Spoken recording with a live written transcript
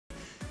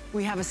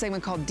we have a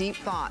segment called Deep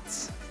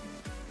Thoughts.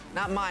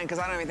 Not mine, because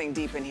I don't have anything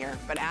deep in here,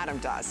 but Adam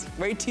does.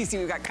 Wait till you see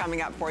what we've got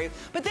coming up for you.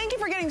 But thank you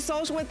for getting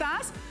social with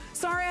us.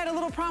 Sorry I had a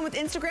little problem with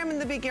Instagram in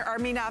the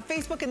beginning,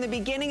 Facebook in the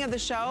beginning of the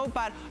show,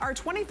 but our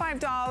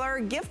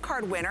 $25 gift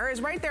card winner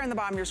is right there in the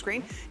bottom of your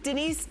screen.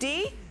 Denise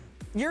D,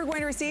 you're going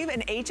to receive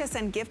an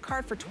HSN gift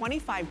card for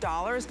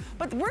 $25,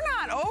 but we're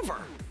not over.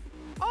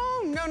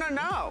 Oh, no, no,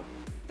 no.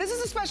 This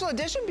is a special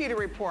edition beauty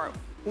report.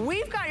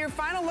 We've got your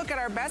final look at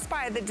our best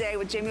buy of the day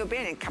with Jamie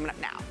O'Banion coming up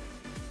now.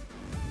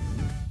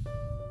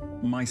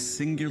 My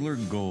singular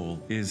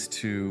goal is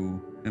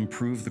to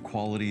improve the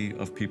quality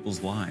of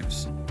people's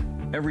lives.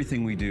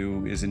 Everything we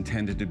do is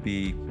intended to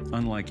be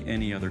unlike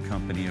any other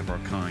company of our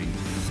kind.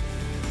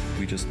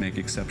 We just make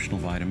exceptional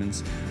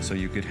vitamins so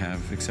you could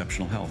have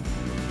exceptional health.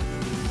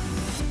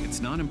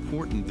 It's not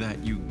important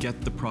that you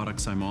get the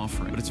products I'm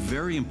offering, but it's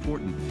very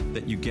important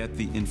that you get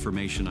the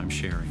information I'm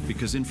sharing,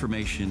 because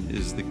information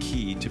is the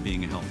key to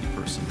being a healthy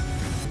person.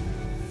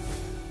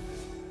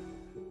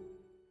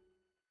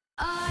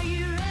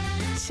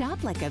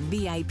 Shop like a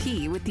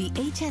VIP with the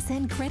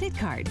HSN credit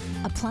card.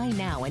 Apply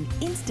now and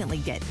instantly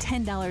get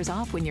 $10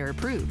 off when you're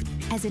approved.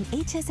 As an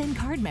HSN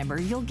card member,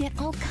 you'll get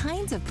all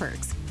kinds of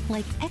perks,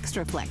 like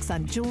extra flex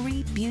on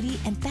jewelry, beauty,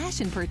 and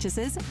fashion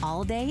purchases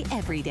all day,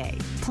 every day.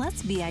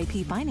 Plus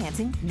VIP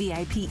financing,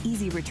 VIP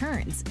easy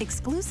returns,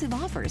 exclusive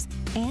offers,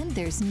 and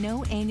there's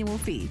no annual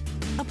fee.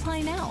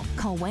 Apply now.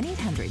 Call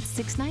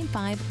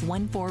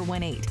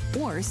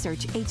 1-800-695-1418 or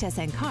search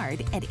HSN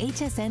card at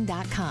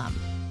hsn.com.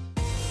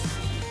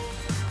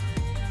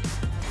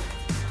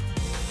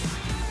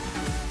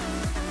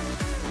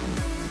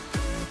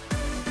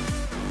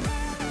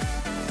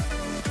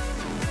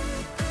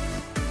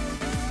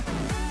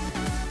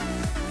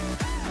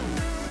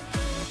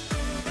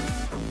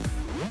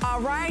 All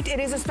right, it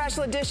is a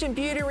special edition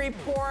beauty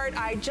report.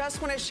 I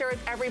just want to share with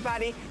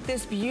everybody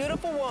this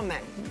beautiful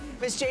woman,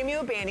 Miss Jamie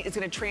O'Banion, is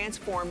going to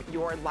transform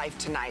your life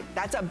tonight.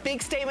 That's a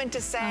big statement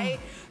to say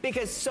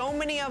because so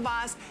many of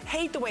us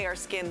hate the way our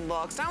skin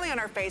looks, not only on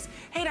our face,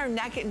 hate our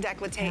neck and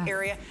décolleté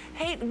area,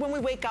 hate when we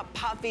wake up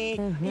puffy.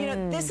 You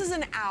know, this is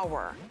an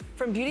hour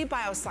from Beauty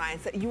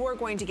Bioscience that you are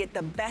going to get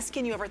the best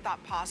skin you ever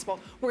thought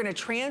possible. We're going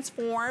to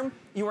transform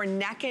your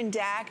neck and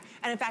deck.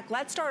 And in fact,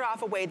 let's start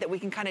off a way that we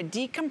can kind of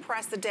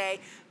decompress the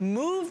day,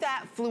 move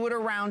that fluid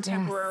around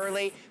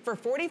temporarily for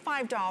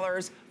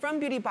 $45 from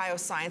Beauty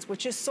Bioscience,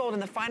 which is sold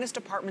in the finest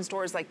department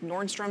stores like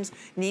Nordstrom's,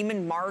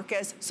 Neiman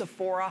Marcus,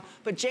 Sephora.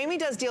 But Jamie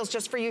does deals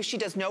just for you. She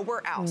does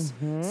nowhere else.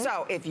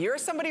 So if you're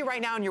somebody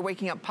right now and you're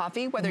waking up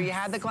puffy, whether you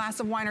had the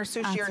glass of wine or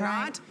sushi or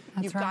not,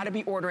 you've got to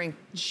be ordering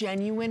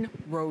genuine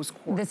rose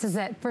quartz. This is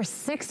it. For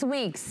 6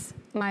 weeks,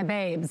 my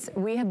babes,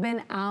 we have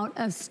been out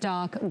of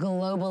stock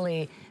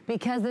globally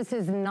because this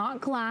is not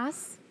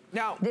glass.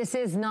 No. This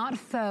is not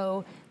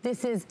faux.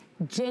 This is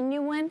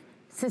genuine,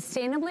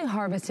 sustainably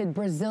harvested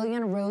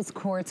Brazilian rose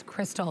quartz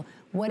crystal.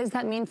 What does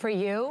that mean for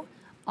you?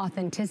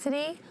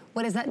 Authenticity.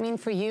 What does that mean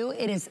for you?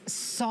 It is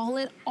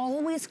solid,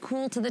 always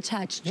cool to the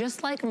touch,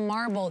 just like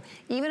marble,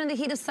 even in the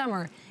heat of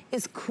summer,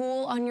 is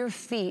cool on your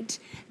feet.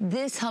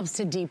 This helps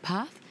to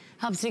depuff,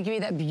 helps to give you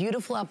that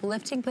beautiful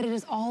uplifting, but it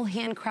is all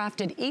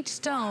handcrafted. Each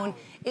stone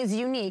is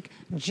unique,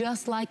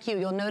 just like you.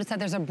 You'll notice that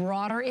there's a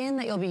broader end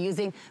that you'll be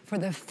using for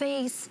the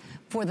face,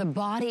 for the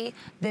body,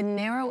 the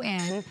narrow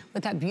end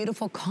with that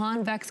beautiful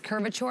convex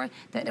curvature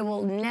that it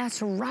will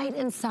nest right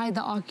inside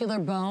the ocular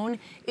bone.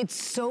 It's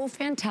so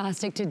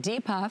fantastic to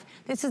depuff.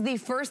 This is the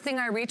first thing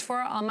I reach for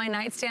on my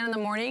nightstand in the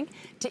morning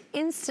to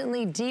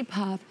instantly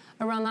depuff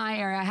around the eye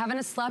area. I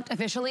haven't slept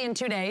officially in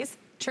 2 days.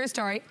 True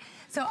story.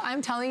 So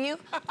I'm telling you,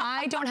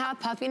 I don't have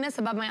puffiness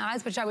above my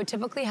eyes, which I would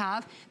typically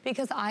have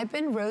because I've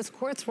been rose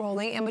quartz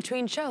rolling in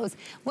between shows.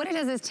 What it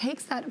does is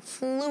takes that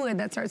fluid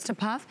that starts to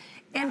puff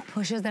and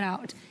pushes it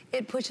out.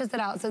 It pushes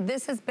it out. So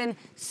this has been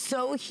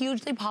so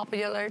hugely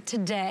popular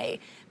today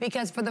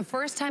because for the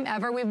first time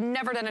ever, we've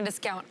never done a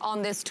discount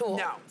on this tool.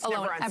 No, it's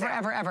alone. never on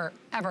sale.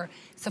 Ever.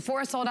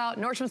 Sephora sold out,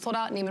 Nordstrom sold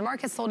out, Neiman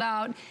Marcus sold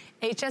out,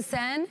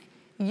 HSN,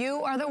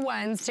 you are the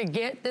ones to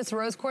get this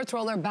rose quartz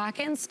roller back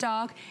in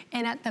stock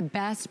and at the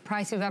best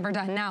price we've ever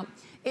done. Now,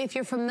 if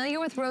you're familiar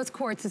with rose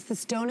quartz, it's the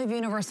stone of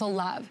universal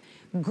love.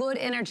 Good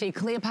energy.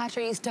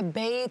 Cleopatra used to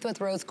bathe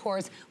with rose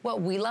quartz.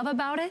 What we love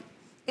about it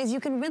is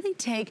you can really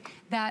take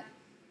that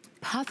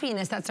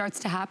puffiness that starts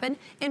to happen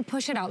and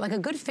push it out. Like a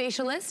good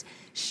facialist,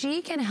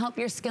 she can help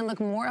your skin look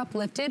more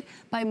uplifted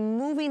by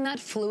moving that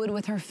fluid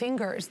with her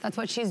fingers. That's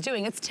what she's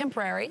doing. It's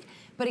temporary,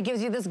 but it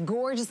gives you this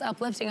gorgeous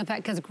uplifting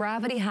effect because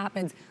gravity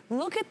happens.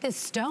 Look at this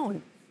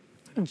stone.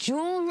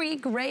 Jewelry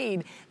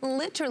grade,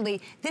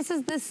 literally. This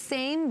is the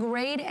same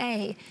grade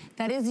A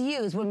that is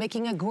used when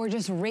making a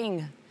gorgeous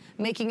ring,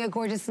 making a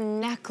gorgeous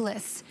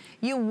necklace.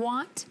 You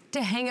want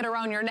to hang it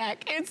around your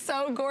neck. It's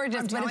so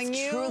gorgeous, but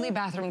it's truly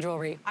bathroom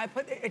jewelry.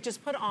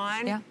 Just put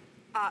on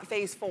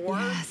phase 4.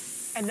 Yes.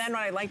 And then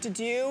what I like to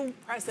do,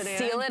 press it in.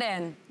 Seal it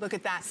in. Look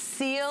at that.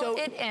 Seal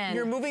it in.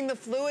 You're moving the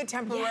fluid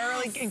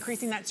temporarily,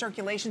 increasing that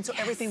circulation so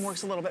everything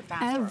works a little bit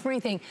faster.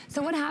 Everything.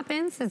 So what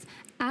happens is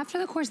after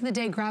the course of the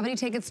day, gravity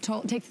takes its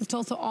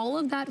toll. So all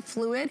of that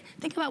fluid,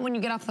 think about when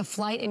you get off the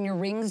flight and your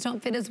rings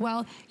don't fit as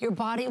well, your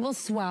body will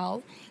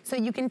swell. So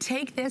you can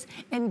take this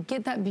and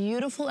get that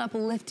beautiful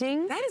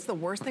uplifting. That is the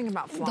worst thing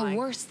about flying. The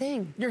worst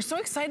thing. You're so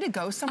excited to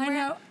go somewhere. I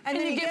know. And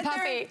then you get puffy.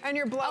 there and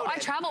you're bloated. Oh, I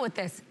travel with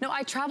this. No,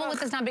 I travel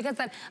with this now because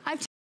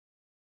I've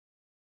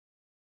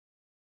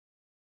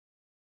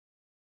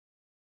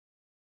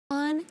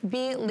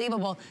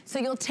unbelievable. So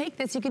you'll take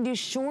this, you can do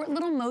short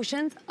little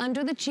motions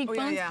under the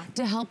cheekbones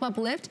to help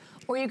uplift,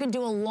 or you can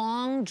do a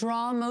long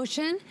draw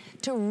motion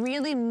to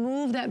really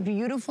move that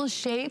beautiful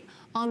shape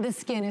on the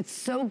skin. It's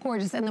so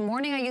gorgeous. In the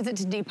morning, I use it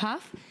to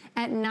depuff.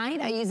 At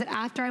night, I use it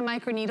after I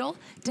microneedle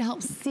to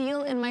help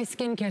seal in my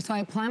skincare. So I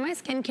apply my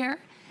skincare,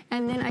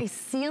 and then I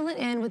seal it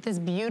in with this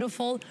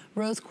beautiful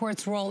rose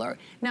quartz roller.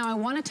 Now, I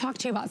want to talk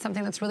to you about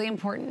something that's really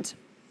important.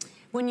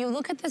 When you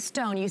look at the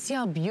stone, you see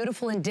how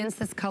beautiful and dense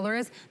this color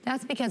is?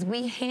 That's because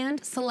we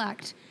hand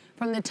select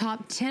from the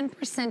top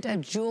 10% of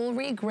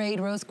jewelry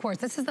grade rose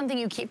quartz. This is something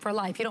you keep for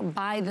life. You don't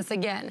buy this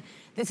again.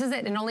 This is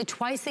it, and only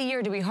twice a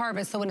year do we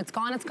harvest. So when it's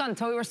gone, it's gone.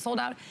 That's why we were sold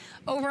out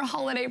over a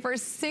holiday for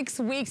 6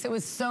 weeks. It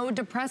was so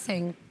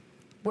depressing.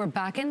 We're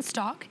back in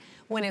stock.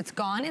 When it's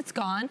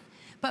gone,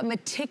 but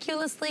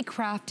meticulously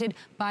crafted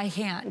by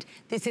hand.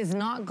 This is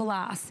not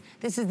glass.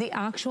 This is the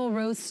actual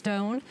rose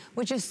stone,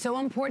 which is so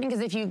important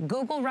because if you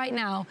Google right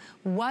now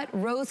what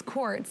rose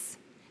quartz,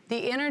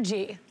 the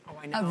energy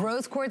of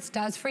rose quartz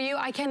does for you,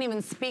 I can't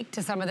even speak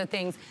to some of the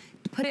things.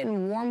 Put it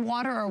in warm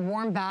water or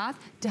warm bath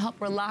to help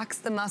relax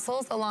the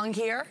muscles along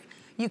here.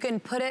 You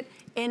can put it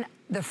in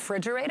the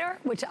refrigerator,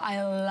 which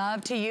I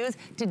love to use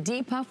to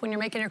depuff when you're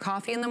making your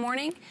coffee in the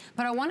morning.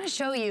 But I want to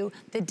show you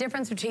the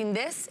difference between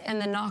this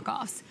and the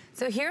knockoffs.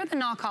 So here are the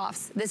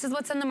knockoffs. This is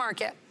what's in the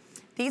market.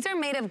 These are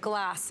made of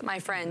glass, my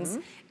friends,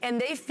 and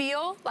they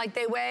feel like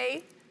they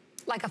weigh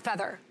like a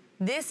feather.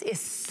 This is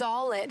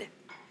solid.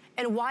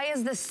 And why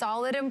is this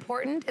solid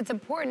important? It's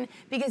important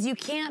because you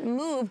can't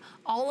move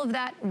all of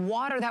that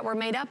water that we're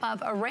made up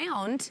of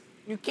around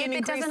if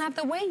it doesn't have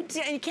the weight.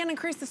 Yeah, and you can't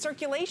increase the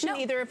circulation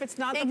either if it's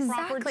not the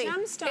proper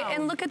gemstone.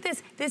 And look at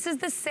this. This is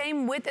the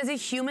same width as a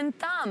human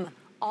thumb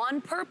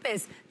on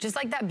purpose. Just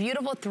like that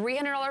beautiful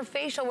 $300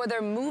 facial where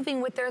they're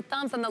moving with their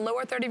thumbs on the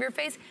lower third of your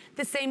face,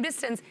 the same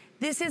distance.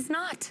 This is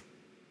not.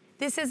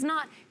 This is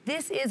not.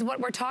 This is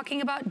what we're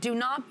talking about. Do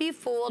not be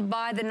fooled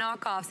by the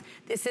knockoffs.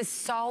 This is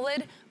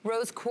solid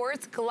rose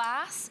quartz.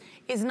 Glass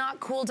is not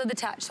cool to the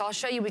touch. So I'll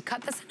show you. We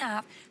cut this in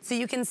half so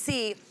you can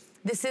see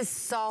this is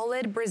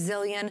solid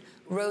Brazilian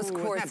rose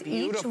quartz.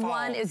 Each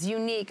one is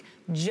unique,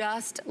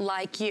 just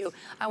like you.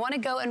 I want to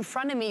go in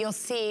front of me. You'll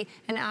see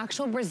an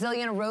actual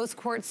Brazilian rose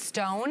quartz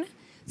stone.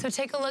 So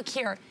take a look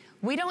here.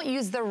 We don't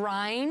use the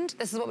rind.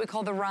 This is what we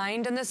call the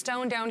rind in the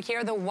stone down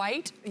here, the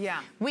white. Yeah.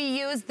 We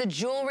use the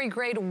jewelry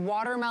grade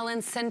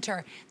watermelon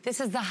center.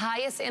 This is the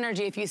highest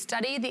energy. If you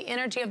study the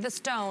energy of the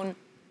stone,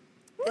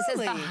 this is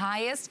the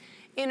highest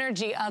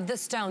energy of the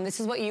stone. This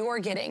is what you are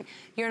getting.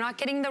 You're not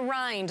getting the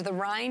rind. The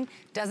rind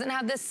doesn't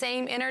have the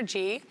same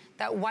energy,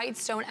 that white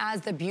stone,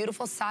 as the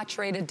beautiful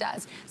saturated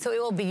does. So it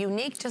will be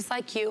unique just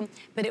like you,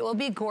 but it will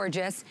be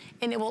gorgeous,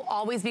 and it will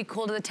always be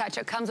cool to the touch.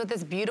 It comes with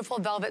this beautiful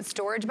velvet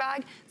storage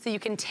bag, so you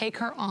can take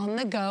her on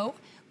the go.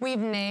 We've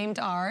named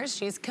ours.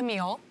 She's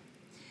Camille.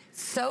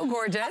 So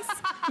gorgeous.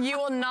 You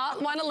will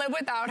not want to live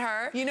without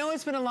her. You know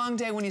it's been a long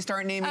day when you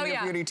start naming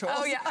your beauty tools.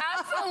 Oh yeah,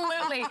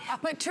 absolutely.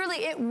 But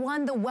truly, it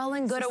won the Well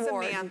and Good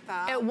Award.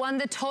 Samantha. It won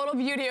the Total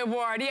Beauty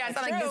Award. Yes,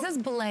 I'm like, this is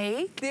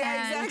Blake.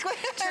 Yeah, exactly.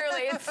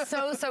 Truly, it's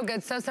so, so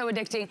good, so, so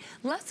addicting.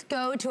 Let's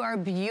go to our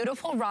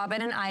beautiful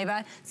Robin and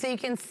Iva so you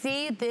can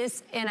see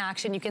this in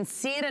action. You can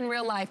see it in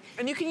real life.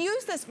 And you can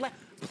use this.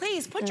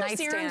 Please put your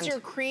serums, your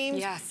creams,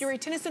 your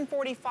Retinol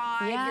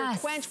 45, your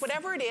Quench,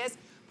 whatever it is.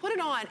 Put it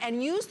on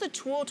and use the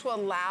tool to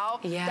allow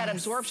that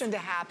absorption to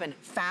happen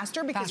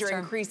faster because you're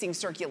increasing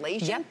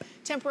circulation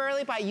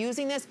temporarily by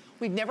using this.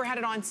 We've never had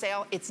it on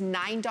sale. It's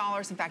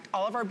 $9. In fact,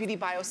 all of our Beauty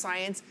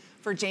Bioscience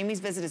for Jamie's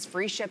visit is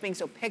free shipping,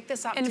 so pick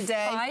this up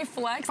today. And 5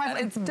 flex.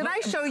 Did I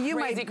show you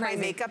my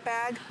makeup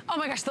bag? Oh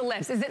my gosh, the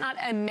lips. Is it not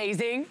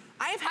amazing?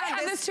 I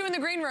have this too in the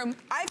green room.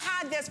 I've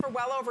had this for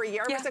well over a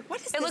year. I was like, what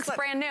is this? It looks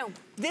brand new.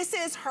 This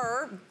is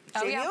her.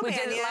 We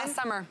did it last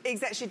summer.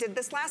 Exactly, she did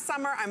this last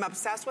summer. I'm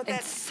obsessed with it.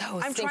 It's so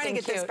I'm trying to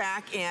get this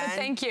back in. But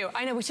thank you.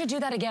 I know, we should do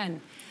that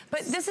again.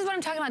 But this is what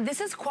I'm talking about.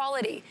 This is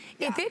quality.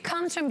 If it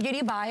comes from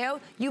Beauty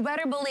Bio, you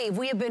better believe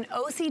we have been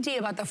OCD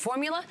about the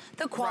formula,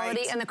 the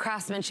quality, and the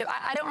craftsmanship.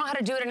 I don't know how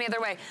to do it any other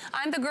way.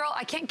 I'm the girl,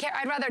 I can't carry,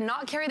 I'd rather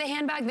not carry the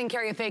handbag than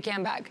carry a fake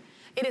handbag.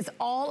 It is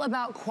all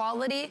about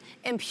quality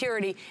and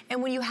purity.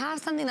 And when you have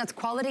something that's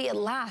quality, it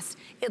lasts.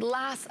 It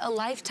lasts a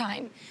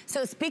lifetime.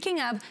 So speaking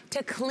of,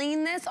 to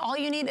clean this, all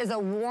you need is a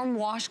warm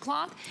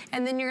washcloth,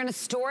 and then you're gonna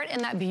store it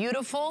in that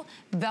beautiful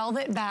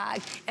velvet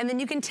bag. And then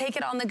you can take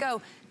it on the go.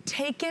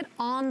 take it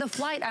on the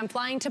flight. I'm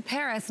flying to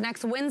Paris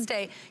next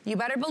Wednesday. You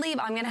better believe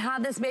I'm gonna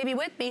have this baby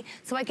with me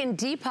so I can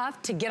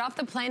depuff to get off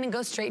the plane and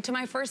go straight to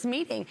my first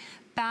meeting.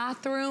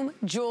 Bathroom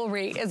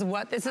jewelry is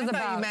what this is about. I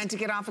thought you meant to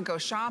get off and go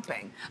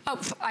shopping.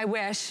 Oh, I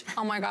wish.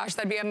 Oh my gosh,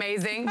 that'd be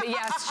amazing. But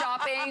yes,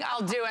 shopping,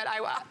 I'll do it.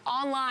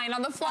 Online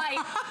on the flight.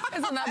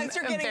 Isn't that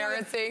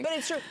embarrassing? But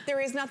it's true. There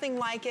is nothing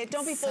like it.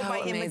 Don't be fooled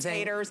by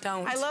imitators.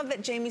 Don't. I love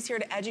that Jamie's here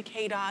to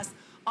educate us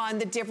on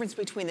the difference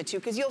between the two,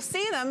 because you'll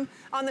see them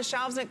on the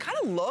shelves and it kind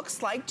of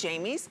looks like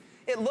Jamie's.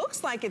 It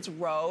looks like it's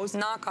rose.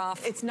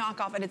 Knockoff. It's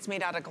knockoff and it's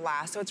made out of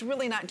glass, so it's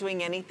really not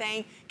doing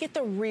anything. Get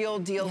the real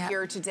deal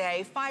here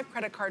today. 5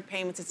 credit card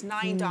payments, it's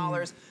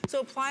 $9.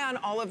 So apply on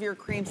all of your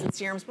creams and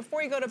serums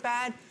before you go to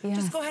bed.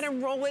 Just go ahead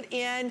and roll it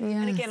in.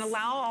 And again,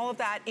 allow all of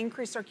that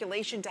increased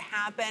circulation to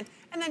happen.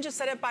 And then just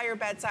set it by your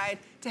bedside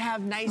to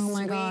have nice,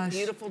 sweet,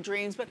 beautiful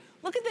dreams. But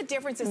look at the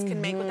difference this can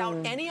make without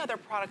any other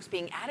products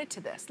being added to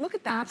this. Look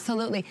at that.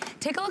 Absolutely.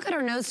 Take a look at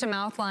her nose to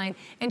mouth line,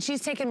 and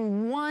she's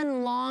taken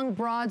one long,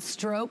 broad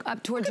stroke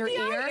up towards her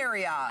ear. Eye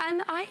area. And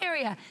the eye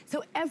area.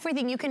 So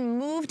everything, you can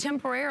move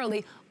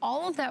temporarily.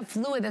 All of that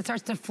fluid that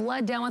starts to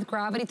flood down with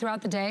gravity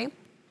throughout the day.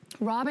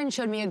 Robin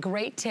showed me a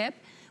great tip.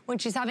 When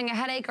she's having a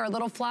headache or a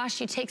little flash,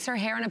 she takes her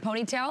hair in a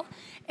ponytail,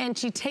 and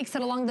she takes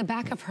it along the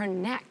back of her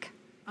neck.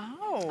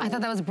 Oh. I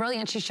thought that was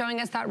brilliant. She's showing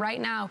us that right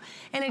now.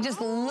 And it just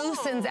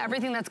loosens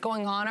everything that's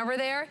going on over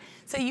there.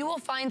 So you will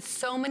find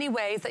so many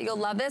ways that you'll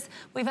love this.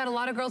 We've had a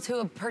lot of girls who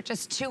have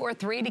purchased 2 or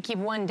 3 to keep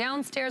one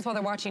downstairs while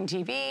they're watching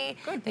TV.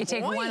 They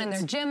take one in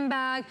their gym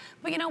bag.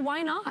 But you know,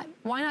 why not?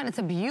 Why not? It's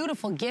a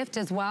beautiful gift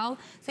as well.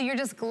 So you're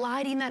just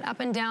gliding that up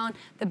and down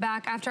the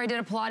back. After I did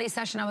a Pilates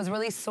session, I was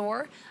really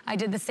sore. I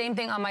did the same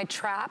thing on my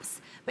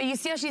traps. But you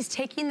see how she's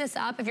taking this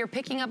up? If you're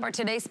picking up our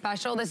today's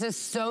special, this is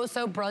so,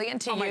 so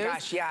brilliant to use. Oh my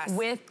gosh, yes.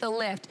 With the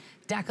lift.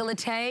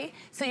 Décolleté.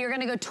 So you're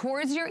gonna go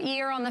towards your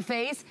ear on the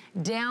face,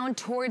 down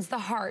towards the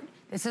heart.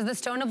 This is the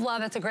stone of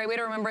love. That's a great way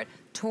to remember it.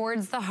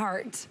 Towards the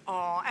heart.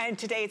 Oh, and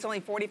today it's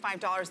only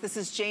 $45. This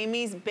is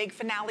Jamie's big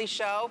finale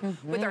show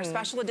with our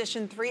special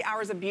edition 3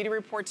 hours of beauty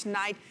report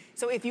tonight.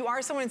 So if you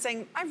are someone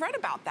saying, I've read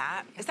about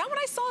that. Is that what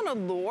I saw in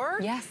Allure?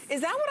 Yes.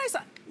 Is that what I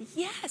saw?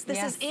 Yes,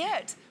 this is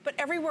it. But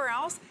everywhere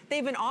else,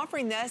 they've been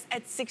offering this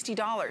at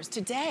 $60.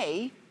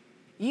 Today,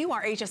 you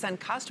are HSN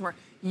customer.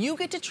 You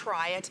get to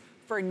try it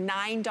for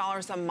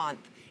 $9 a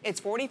month.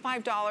 It's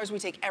 $45. We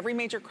take every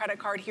major credit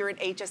card here at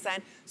HSN.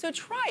 So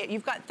try it.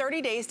 You've got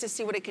 30 days to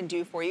see what it can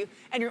do for you,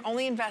 and you're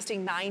only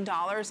investing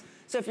 $9.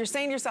 So if you're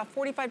saying to yourself,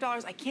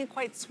 $45, I can't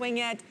quite swing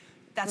it,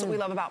 that's what we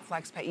love about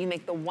FlexPay. You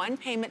make the one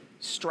payment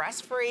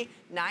stress-free,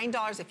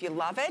 $9 if you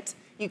love it.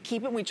 You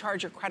keep it, and we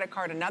charge your credit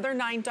card another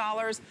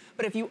 $9.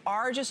 But if you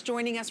are just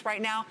joining us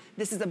right now,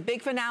 this is a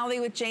big finale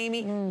with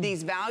Jamie.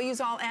 These values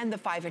all end, the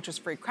 5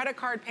 interest-free credit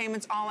card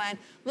payments all end.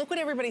 Look what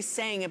everybody's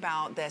saying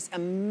about this.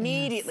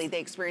 Immediately, they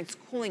experience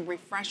cooling,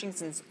 refreshing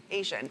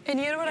sensation. And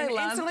you know what I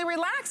love? Instantly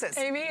relaxes.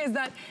 Amy, is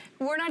that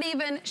we're not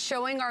even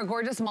showing our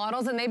gorgeous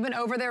models, and they've been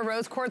over their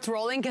rose quartz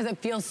rolling because it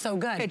feels so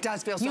good. It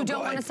does feel so good. You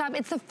don't want to stop.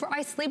 It's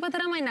I sleep with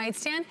it on my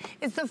nightstand.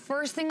 It's the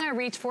first thing I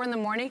reach for in the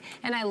morning,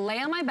 and I lay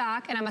on my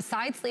back, and I'm a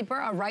side sleeper,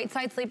 a right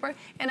side sleeper,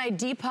 and I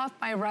depuff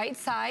my right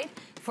side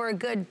for a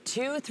good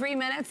 2-3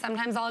 minutes.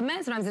 Sometimes I'll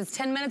admit, sometimes it's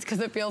 10 minutes because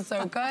it feels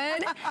so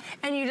good.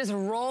 And you just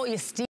roll, you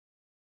steam.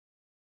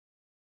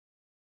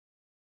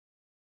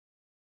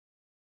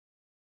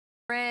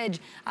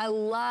 I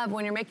love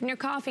when you're making your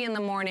coffee in the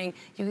morning,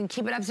 you can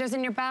keep it upstairs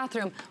in your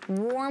bathroom.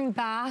 Warm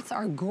baths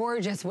are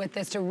gorgeous with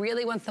this to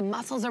really, once the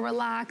muscles are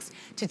relaxed,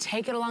 to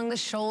take it along the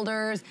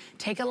shoulders,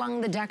 take it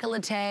along the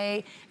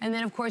décolleté, and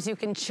then of course you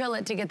can chill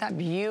it to get that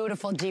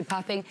beautiful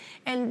depuffing.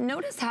 And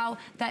notice how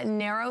that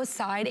narrow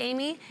side,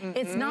 Amy,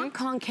 it's not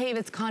concave,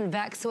 it's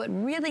convex, so it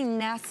really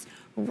nests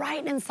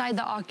right inside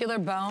the ocular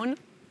bone.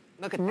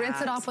 Look at that.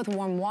 Rinse it off with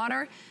warm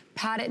water,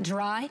 pat it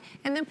dry,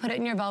 and then put it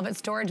in your velvet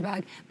storage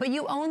bag. But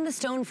you own the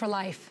stone for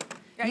life.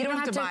 Yeah, you don't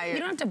have to buy it. You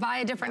don't have to buy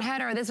a different head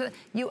or this.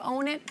 You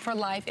own it for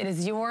life. It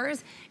is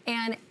yours,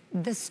 and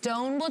the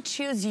stone will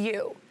choose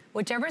you.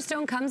 Whichever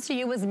stone comes to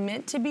you is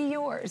meant to be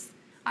yours.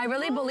 I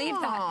really believe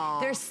that.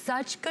 There's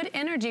such good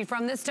energy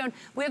from this stone.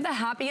 We have the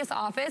happiest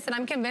office, and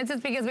I'm convinced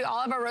it's because we all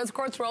have our rose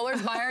quartz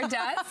rollers by our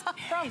desk.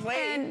 Probably.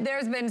 And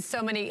there's been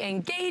so many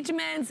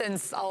engagements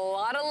and a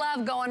lot of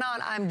love going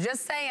on. I'm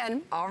just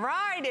saying. All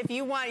right, if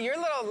you want your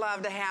little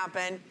love to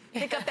happen,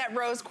 pick up that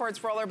rose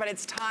quartz roller, but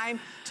it's time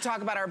to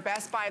talk about our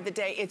best buy of the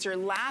day. It's your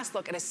last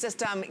look at a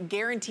system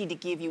guaranteed to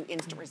give you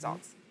instant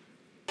results.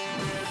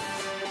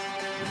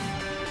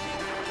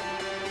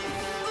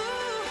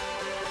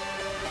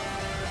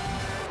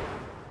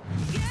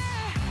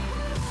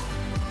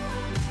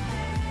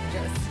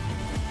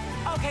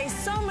 Okay,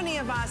 so many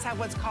of us have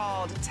what's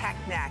called tech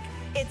neck.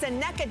 It's a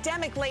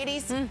neck-epidemic,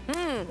 ladies.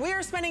 We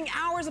are spending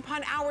hours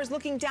upon hours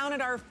looking down at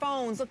our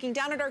phones, looking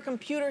down at our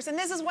computers, and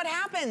this is what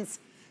happens.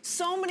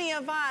 So many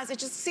of us, it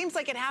just seems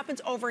like it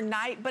happens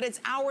overnight, but it's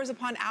hours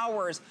upon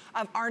hours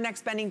of our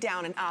necks bending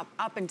down and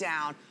up and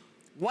down.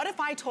 What if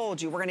I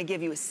told you we're gonna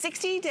give you a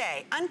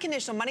 60-day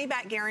unconditional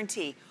money-back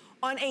guarantee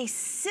on a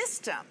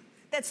system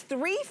That's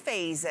 3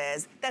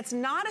 phases. That's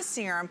not a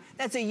serum.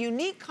 That's a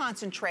unique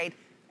concentrate.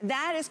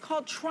 That is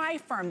called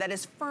Tri-Firm. That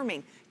is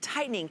firming,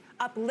 tightening,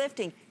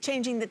 uplifting,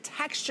 changing the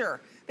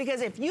texture.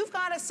 Because if you've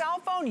got a cell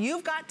phone,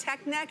 you've got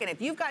tech neck, and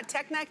if you've got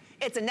tech neck,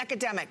 it's an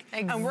epidemic.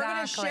 Exactly. And we're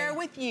gonna share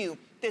with you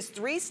this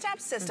 3-step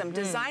system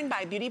designed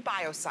by Beauty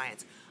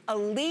Bioscience, a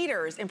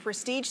leaders in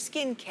prestige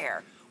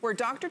skincare, where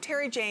Dr.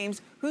 Terry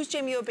James, who's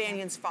Jamie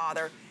O'Banion's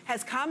father,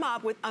 has come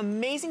up with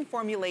amazing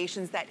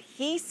formulations that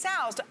he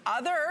sells to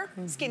other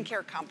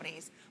skincare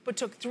companies, but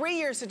took 3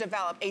 years to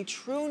develop a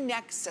true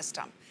neck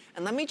system.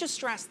 And let me just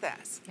stress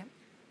this. Yep.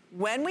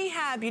 When we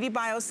have Beauty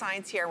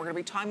Bioscience here, we're gonna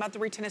be talking about the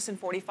Retinol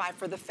 45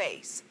 for the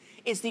face.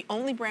 It's the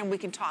only brand we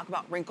can talk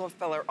about wrinkle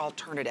filler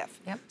alternative.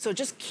 Yep. So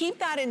just keep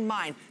that in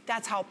mind.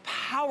 That's how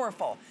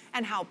powerful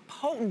and how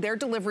potent their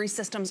delivery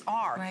systems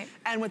are. Right.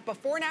 And with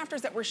before and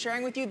afters that we're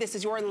sharing with you, this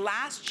is your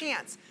last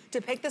chance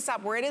to pick this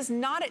up where it is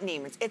not at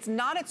Neiman's, it's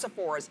not at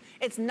Sephora's,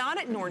 it's not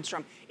at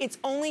Nordstrom, it's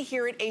only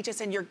here at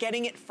HSN. You're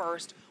getting it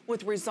first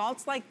with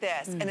results like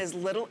this in as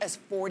little as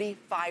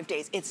 45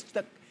 days. It's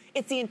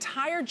the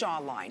entire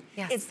jawline.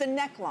 Yes. It's the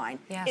neckline.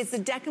 Yes. It's the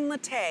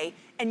décolleté,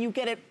 and you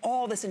get it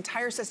all. This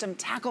entire system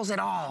tackles it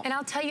all. And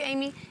I'll tell you,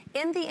 Amy,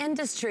 in the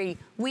industry,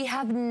 we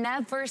have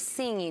never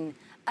seen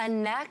a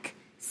neck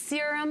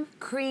serum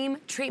cream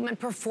treatment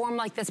perform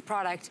like this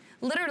product.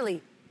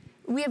 Literally,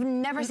 we have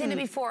never seen it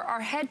before. Our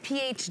head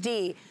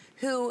PhD,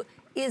 who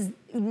is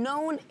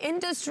known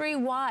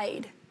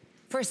industry-wide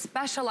for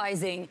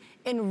specializing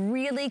in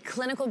really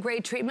clinical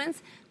grade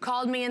treatments,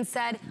 called me and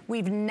said,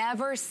 we've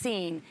never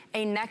seen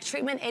a neck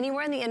treatment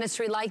anywhere in the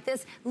industry like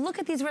this. Look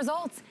at these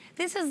results.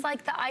 This is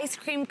like the ice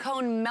cream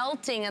cone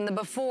melting in the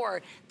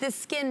before, the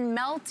skin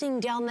melting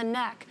down the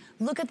neck.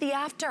 Look at the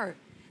after.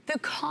 The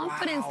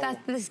confidence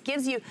that this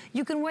gives you.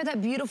 You can wear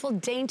that beautiful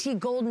dainty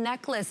gold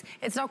necklace.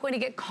 It's not going to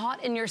get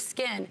caught in your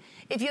skin.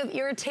 If you have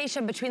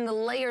irritation between the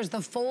layers,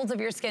 the folds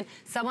of your skin,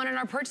 someone in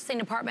our purchasing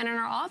department in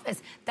our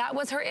office, that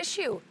was her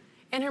issue.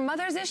 And her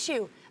mother's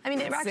issue. I mean,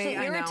 it actually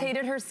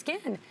irritated her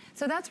skin.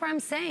 So that's where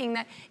I'm saying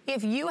that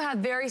if you have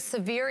very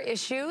severe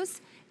issues,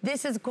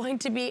 this is going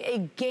to be a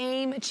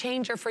game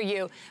changer for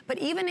you. But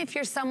even if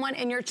you're someone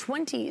in your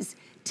 20s,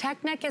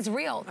 tech neck is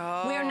real.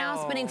 We are now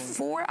spending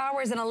 4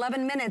 hours and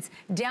 11 minutes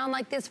down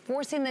like this,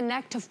 forcing the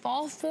neck to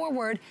fall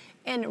forward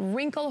and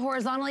wrinkle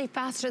horizontally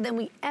faster than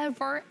we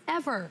ever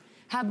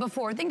have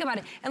before. Think about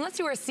it. Unless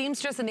you were a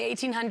seamstress in the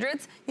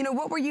 1800s, you know,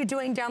 what were you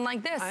doing down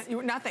like this?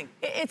 Nothing.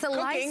 It's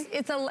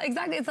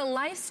a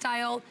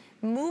lifestyle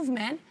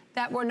movement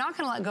that we're not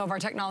gonna let go of our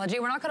technology.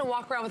 We're not gonna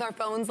walk around with our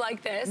phones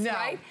like this,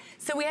 right?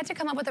 So we had to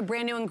come up with a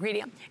brand new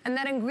ingredient. And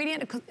that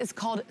ingredient is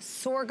called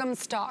sorghum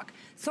stalk.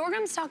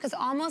 Sorghum stalk is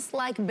almost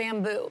like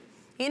bamboo.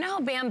 You know how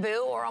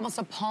bamboo, or almost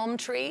a palm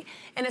tree,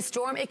 in a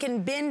storm, it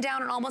can bend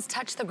down and almost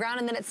touch the ground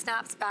and then it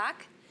snaps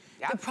back?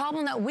 Yep. The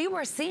problem that we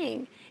were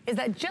seeing is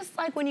that just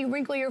like when you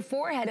wrinkle your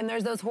forehead and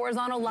there's those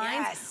horizontal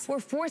lines, we're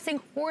forcing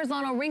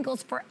horizontal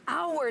wrinkles for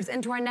hours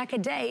into our neck a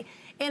day,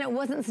 and it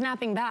wasn't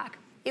snapping back.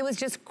 It was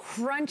just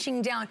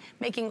crunching down,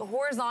 making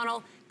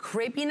horizontal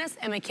crepiness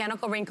and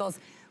mechanical wrinkles.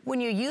 When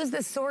you use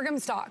the sorghum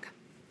stalk,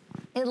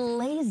 it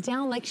lays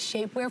down like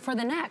shapewear for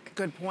the neck.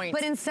 Good point.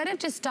 But instead of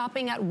just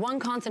stopping at one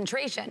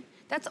concentration,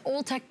 that's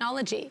old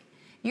technology.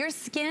 Your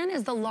skin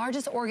is the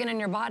largest organ in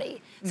your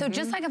body. So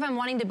just like if I'm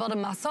wanting to build a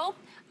muscle,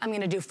 I'm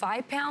gonna do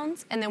 5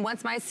 pounds, and then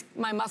once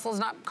my muscle's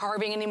not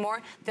carving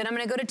anymore, then I'm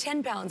gonna go to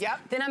 10 pounds.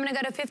 Then I'm gonna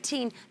go to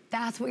 15.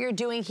 That's what you're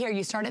doing here.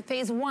 You start at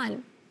phase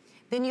 1.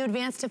 Then you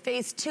advance to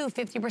phase 2,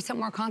 50%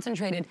 more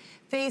concentrated.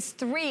 Phase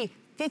 3,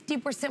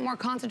 50% more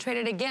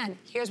concentrated again.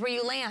 Here's where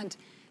you land.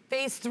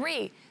 Phase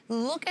 3,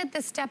 look at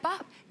the step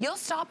up. You'll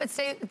stop at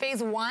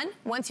phase 1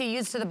 once you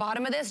use to the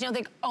bottom of this, and you'll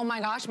think, oh my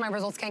gosh, my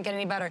results can't get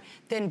any better.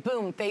 Then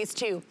boom, phase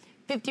 2,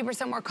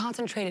 50% more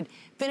concentrated.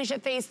 Finish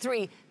at phase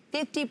 3,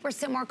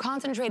 50% more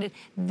concentrated.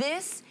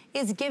 This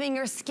is giving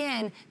your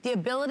skin the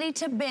ability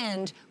to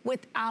bend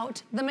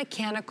without the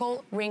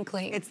mechanical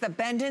wrinkling. It's the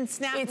bend and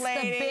snap, ladies. It's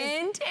the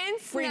bend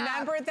and snap.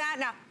 Remember that.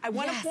 Now, I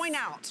want to point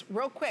out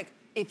real quick,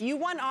 if you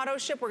want auto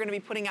ship, we're going to be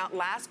putting out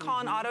last call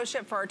on auto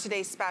ship for our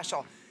today's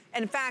special.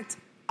 In fact,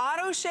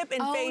 auto ship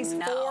in phase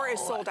 4 is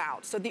sold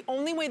out. So the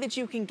only way that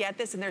you can get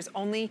this, and there's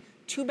only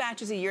 2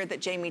 batches a year that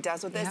Jamie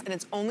does with this, and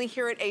it's only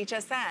here at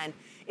HSN,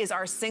 is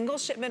our single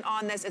shipment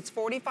on this. It's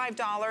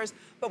 $45,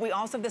 but we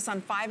also have this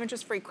on 5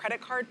 interest-free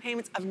credit card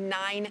payments of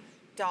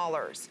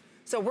 $9.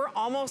 So we're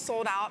almost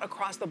sold out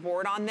across the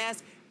board on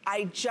this.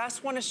 I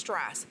just want to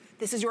stress,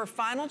 this is your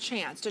final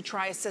chance to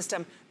try a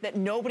system that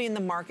nobody in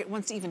the market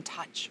wants to even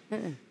touch.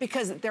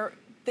 Because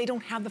they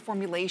don't have the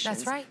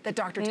formulations that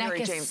Dr. Terry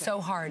James. Neck is so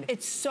hard.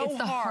 It's so hard. It's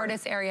the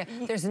hardest area.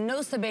 There's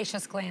no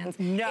sebaceous glands.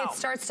 No. It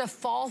starts to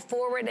fall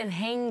forward and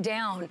hang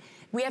down.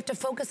 We have to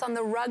focus on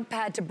the rug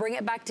pad to bring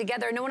it back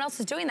together. No one else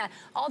is doing that.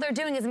 All they're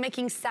doing is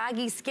making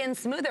saggy skin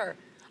smoother.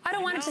 I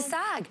don't want it to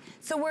sag.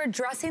 So we're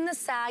addressing the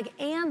sag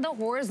and the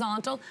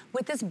horizontal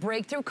with this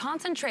breakthrough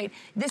concentrate.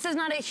 This is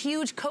not a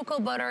huge cocoa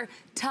butter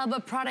tub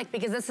of product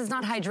because this is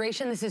not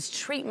hydration, this is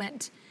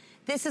treatment.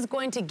 This is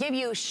going to give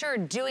you, sure,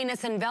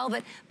 dewiness and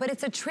velvet, but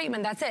it's a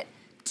treatment, that's it.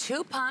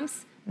 2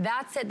 pumps,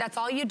 that's it, that's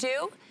all you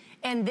do.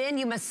 And then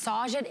you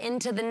massage it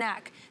into the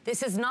neck.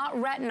 This is not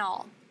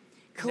retinol.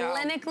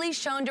 Clinically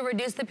shown to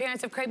reduce the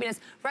appearance of crepiness.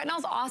 Retinol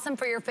is awesome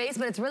for your face,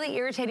 but it's really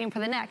irritating for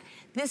the neck.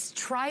 This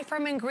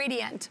Tri-Firm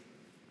ingredient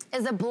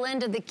is a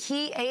blend of the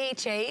key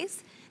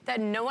AHAs that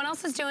no one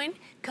else is doing,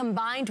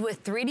 combined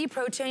with 3D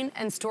protein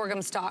and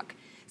sorghum stalk.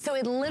 So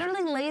it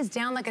literally lays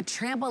down like a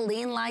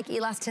trampoline-like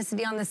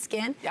elasticity on the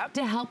skin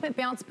to help it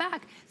bounce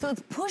back. So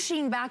it's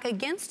pushing back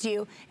against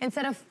you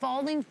instead of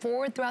falling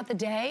forward throughout the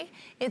day.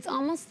 It's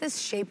almost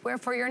this shapewear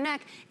for your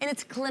neck, and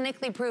it's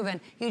clinically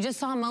proven. You just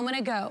saw a moment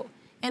ago.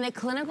 In a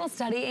clinical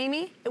study,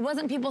 Amy, it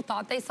wasn't people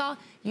thought they saw.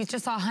 You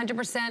just saw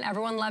 100%,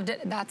 everyone loved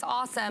it, that's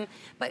awesome.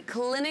 But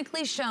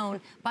clinically shown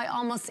by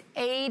almost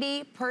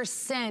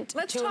 80%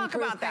 Let's to talk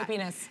improve about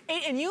crepiness.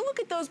 That. And you look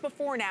at those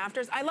before and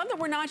afters. I love that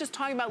we're not just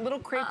talking about little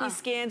crepey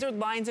skins or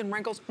lines and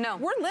wrinkles. No.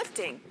 We're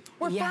lifting,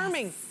 we're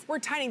firming, we're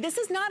tightening. This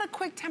is not a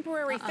quick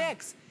temporary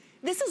fix.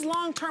 This is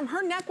long-term.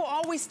 Her neck will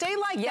always stay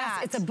like that.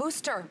 Yes, it's a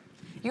booster.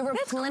 You're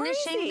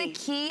replenishing the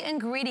key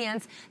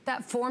ingredients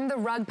that form the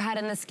rug pad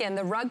in the skin.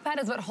 The rug pad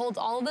is what holds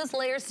all of those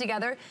layers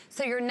together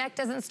so your neck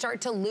doesn't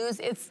start to lose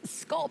its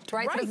sculpt,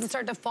 right? So it doesn't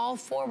start to fall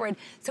forward.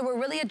 So we're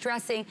really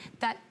addressing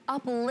that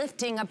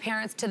uplifting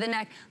appearance to the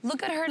neck.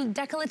 Look at her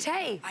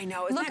décolleté. I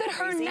know, isn't Look that at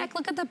her crazy? neck,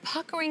 look at the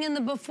puckering in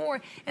the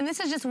before. And this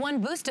is just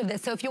one boost of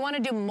this. So if you want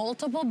to do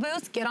multiple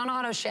boosts, get on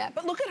auto ship.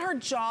 But look at her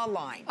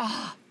jawline.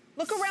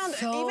 Look around,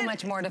 so even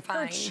much more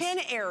defined. Her chin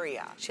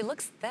area. She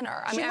looks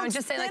thinner. I She mean, I would looks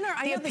just say like thinner.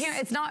 the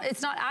appearance,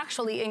 it's not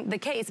actually the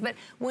case, but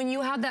when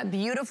you have that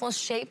beautiful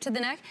shape to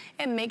the neck,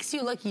 it makes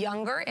you look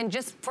younger and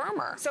just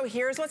firmer. So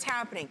here's what's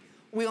happening.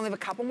 We only have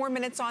a couple more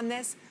minutes on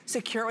this.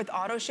 Secure it with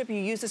auto ship. You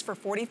use this for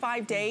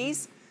 45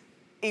 days.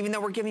 Even though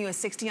we're giving you a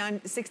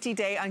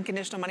 60-day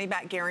unconditional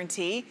money-back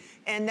guarantee,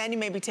 and then you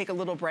maybe take a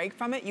little break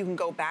from it. You can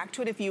go back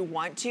to it if you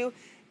want to.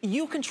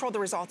 You control the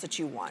results that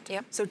you want.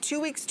 So 2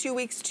 weeks, 2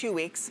 weeks, 2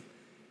 weeks.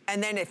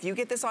 And then if you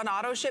get this on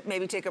auto ship,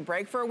 maybe take a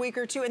break for a week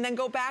or two and then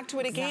go back to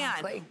it again.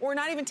 Or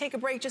not even take a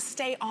break, just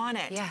stay on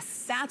it.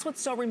 That's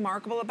what's so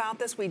remarkable about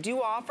this. We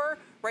do offer,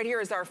 right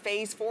here is our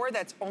phase 4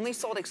 that's only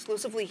sold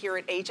exclusively here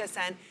at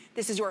HSN.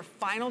 This is your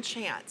final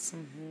chance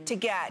to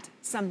get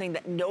something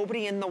that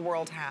nobody in the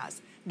world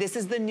has. This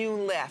is the new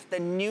lift, the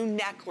new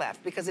neck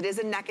lift, because it is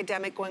a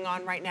neck-epidemic going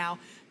on right now.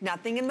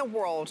 Nothing in the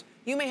world.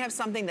 You may have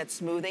something that's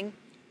smoothing.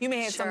 You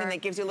may have something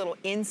that gives you a little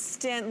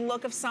instant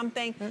look of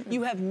something.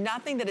 You have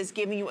nothing that is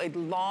giving you a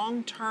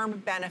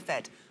long-term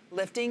benefit.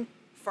 Lifting,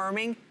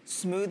 firming,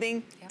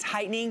 smoothing,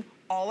 tightening,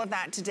 all of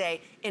that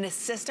today in a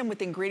system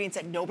with ingredients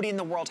that nobody in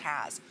the world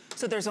has.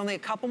 So there's only a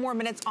couple more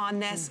minutes on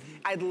this.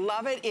 I'd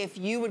love it if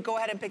you would go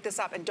ahead and pick this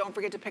up, and don't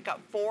forget to pick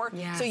up 4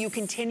 so you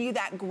continue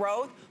that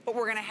growth. But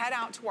we're gonna head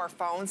out to our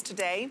phones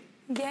today.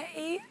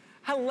 Yay.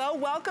 Hello,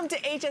 welcome to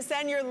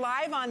HSN. You're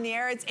live on the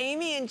air. It's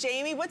Amy and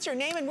Jamie. What's your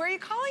name and where are you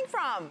calling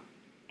from?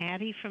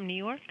 Addie from New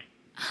York.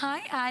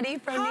 Hi, Addie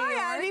from New York.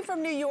 Hi, Addie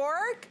from New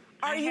York.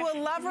 Are you a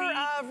lover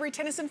of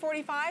Retinol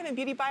 45 and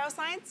Beauty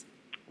Bioscience?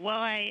 Well,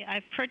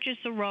 I've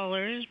purchased the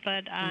rollers,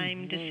 but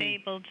I'm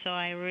disabled, so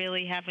I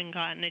really haven't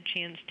gotten a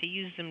chance to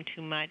use them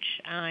too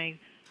much. I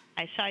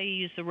saw you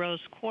use the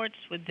rose quartz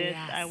with this.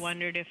 I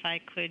wondered if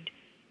I could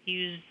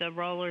use the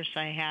rollers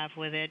I have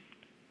with it.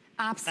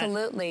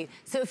 Absolutely.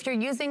 So if you're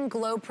using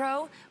Glow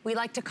Pro, we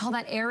like to call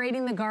that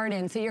aerating the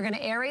garden. So you're gonna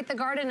aerate the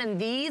garden,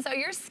 and these are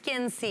your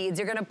skin seeds.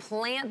 You're gonna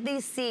plant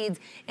these seeds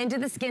into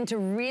the skin to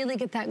really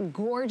get that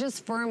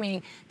gorgeous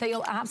firming that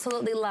you'll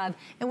absolutely love.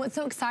 And what's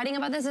so exciting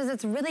about this is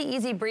it's really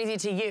easy breezy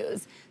to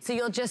use. So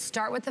you'll just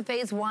start with the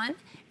phase 1,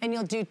 and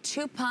you'll do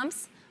 2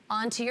 pumps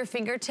onto your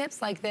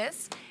fingertips like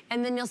this,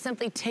 and then you'll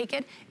simply take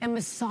it and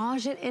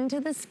massage it into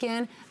the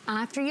skin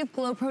after you've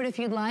Glow Pro'd if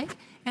you'd like.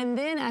 And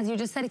then, as you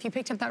just said, if you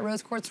picked up that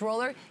rose quartz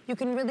roller, you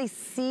can really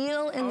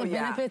seal in the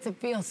benefits. It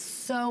feels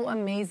so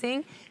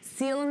amazing.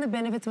 Seal in the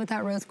benefits with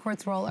that rose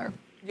quartz roller.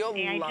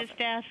 May I just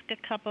ask a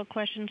couple of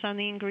questions on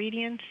the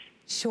ingredients?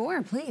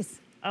 Sure, please.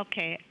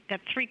 Okay,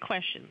 got 3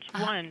 questions.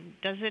 1,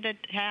 does it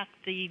attack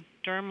the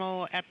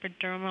dermal,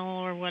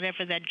 epidermal, or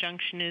whatever that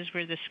junction is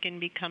where the skin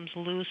becomes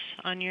loose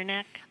on your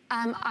neck?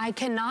 I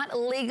cannot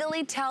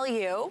legally tell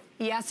you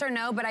yes or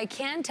no, but I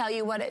can tell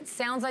you what it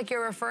sounds like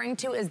you're referring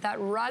to is that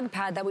rug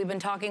pad that we've been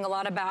talking a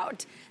lot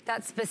about.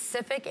 That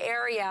specific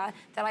area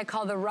that I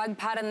call the rug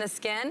pad in the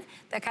skin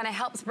that kind of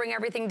helps bring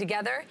everything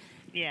together.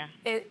 Yeah.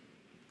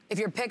 If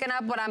you're picking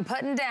up what I'm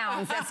putting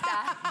down, sister.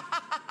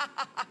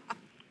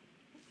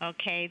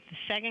 Okay, the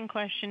second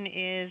question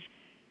is,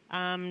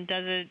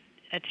 does it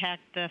attack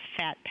the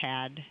fat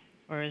pad,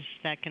 or is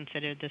that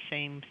considered the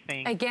same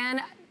thing?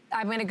 Again,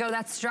 I'm gonna go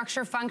that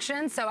structure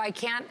function, so I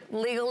can't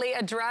legally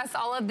address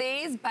all of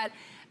these, but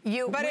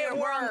we're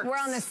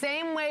on the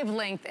same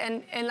wavelength,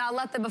 and I'll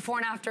let the before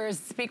and afters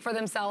speak for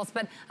themselves,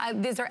 but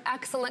these are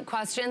excellent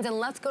questions, and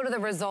let's go to the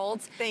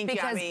results. Thank you,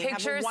 Abby.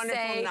 Pictures Have a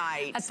wonderful say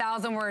night.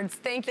 1,000 words.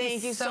 Thank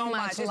you so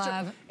much,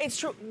 love. It's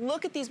true.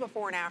 Look at these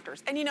before and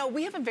afters. And you know,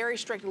 we have a very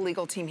strict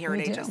legal team here at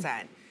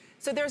HSN.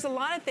 So there's a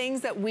lot of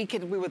things that we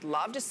would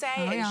love to say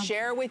and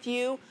share with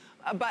you,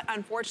 but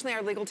unfortunately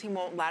our legal team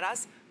won't let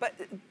us. But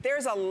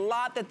there's a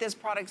lot that this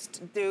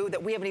product do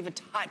that we haven't even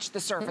touched the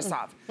surface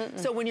of.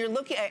 So when you're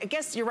looking, I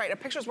guess you're right, a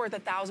picture's worth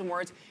 1,000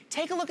 words.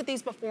 Take a look at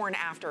these before and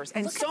afters.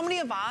 And so many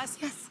of us,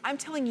 I'm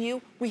telling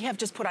you, we have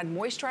just put on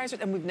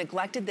moisturizers and we've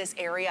neglected this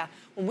area.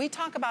 When we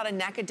talk about a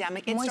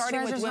neckademic, it's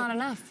starting with— Moisturizer's not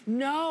enough.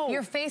 No.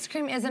 Your face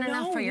cream isn't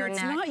enough for your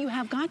neck. No, it's not. You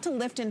have got to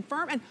lift and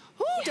firm. And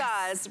who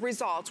does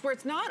results where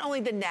it's not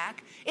only the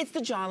neck, it's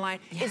the jawline,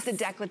 it's the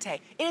décolleté.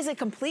 It is a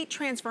complete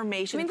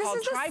transformation called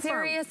this is a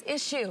serious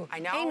issue. I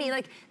know. Amy,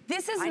 like,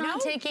 this is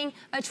not taking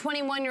a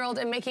 21-year-old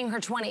and making her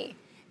 20.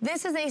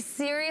 This is a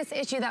serious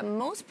issue that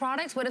most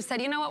products would have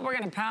said, you know what, we're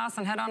gonna pass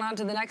and head on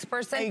to the next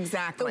person.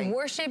 Exactly. The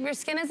worse shape your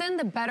skin is in,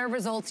 the better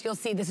results you'll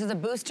see. This is a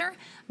booster.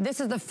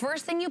 This is the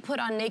first thing you put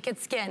on naked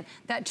skin.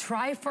 That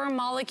Tri-Firm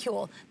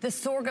molecule, the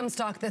sorghum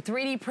stalk, the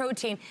 3D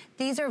protein.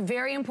 These are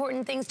very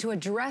important things to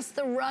address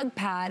the rug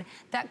pad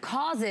that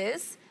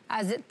causes,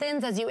 as it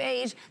thins as you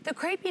age, the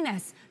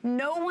crepiness.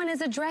 No one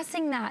is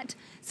addressing that.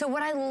 So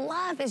what I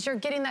love is you're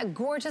getting that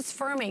gorgeous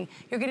firming,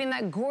 you're getting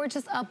that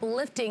gorgeous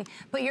uplifting,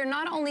 but you're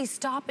not only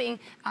stopping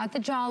at the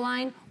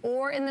jawline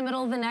or in the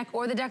middle of the neck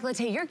or the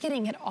décolleté, you're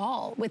getting it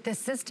all with this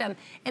system.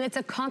 And it's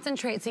a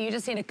concentrate, so you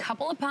just need a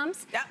couple of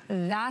pumps.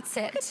 That's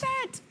it. Look at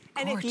that.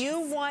 And if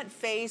you want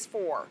phase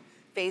 4,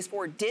 phase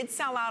 4 did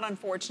sell out,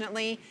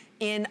 unfortunately,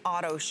 in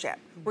auto ship.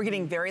 We're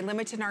getting very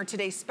limited in our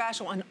today's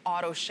special on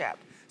auto ship.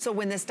 So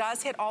when this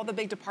does hit all the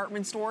big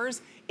department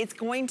stores, it's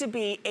going to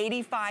be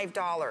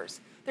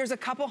 $85. There's a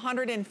couple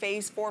hundred in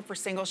phase 4 for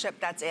single ship,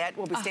 that's it.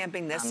 We'll be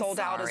stamping this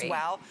sold out as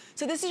well.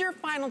 So this is your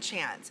final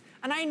chance.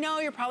 And I know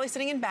you're probably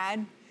sitting in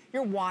bed,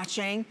 you're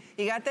watching,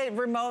 you got the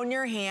remote in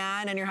your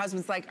hand, and your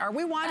husband's like, are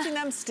we watching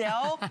them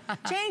still?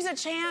 Change the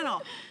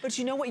channel. But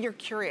you know what, you're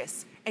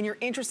curious, and you're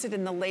interested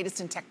in the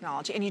latest in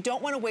technology, and you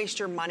don't want to waste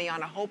your money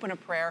on a hope and a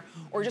prayer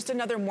or just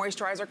another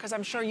moisturizer, because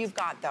I'm sure you've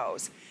got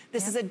those.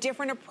 This is a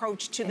different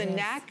approach to the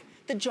neck,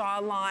 the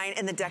jawline,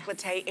 and the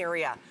décolleté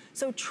area.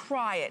 So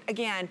try it.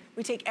 Again,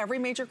 we take every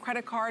major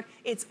credit card.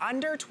 It's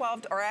under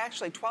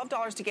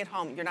 $12 to get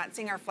home. You're not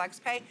seeing our flex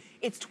pay.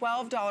 It's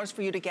 $12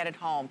 for you to get it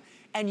home.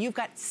 And you've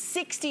got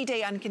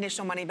 60-day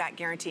unconditional money-back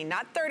guarantee.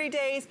 Not 30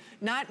 days,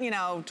 not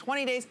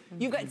 20 days.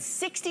 You've got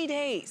 60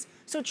 days.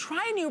 So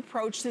try a new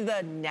approach to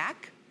the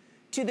neck,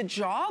 to the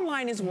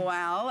jawline as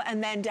well,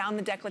 and then down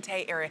the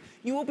décolleté area.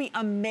 You will be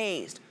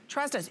amazed.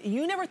 Trust us,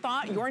 you never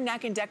thought your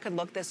neck and deck could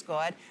look this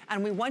good,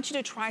 and we want you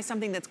to try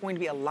something that's going to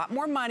be a lot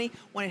more money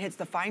when it hits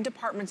the fine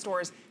department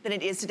stores than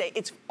it is today.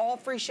 It's all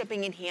free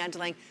shipping and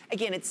handling.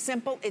 Again, it's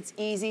simple, it's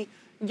easy.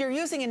 You're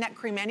using a neck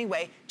cream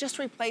anyway, just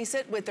replace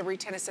it with the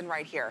retenacin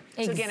right here.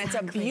 So again, it's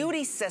a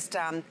beauty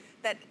system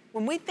that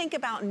when we think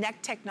about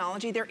neck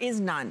technology, there is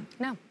none.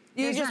 No.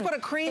 You just put a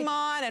cream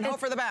on and hope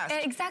for the best.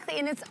 Exactly,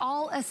 and it's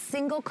all a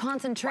single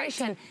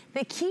concentration.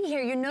 The key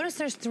here, you notice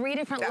there's 3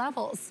 different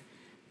levels.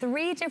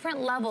 3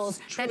 different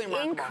levels that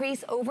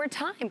increase over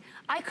time.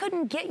 I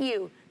couldn't get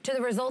you to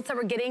the results that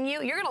we're getting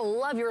you. You're gonna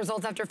love your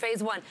results after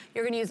phase 1.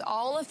 You're gonna use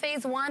all of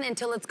phase 1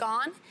 until it's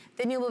gone.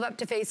 Then you move up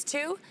to phase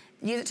 2.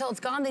 Use it till it's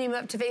gone, then you move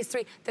up to phase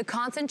 3. The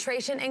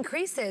concentration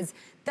increases.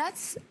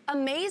 That's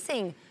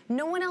amazing.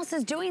 No one else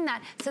is doing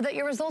that so that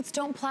your results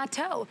don't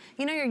plateau.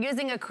 You know, you're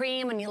using a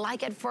cream and you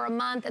like it for a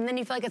month and then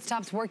you feel like it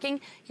stops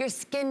working. Your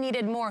skin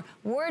needed more.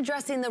 We're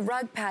addressing the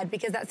rug pad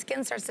because that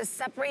skin starts to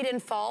separate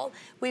and fall.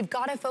 We've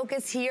got to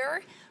focus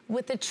here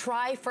with the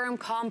Tri-Firm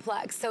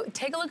complex. So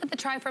take a look at the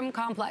Tri-Firm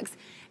complex.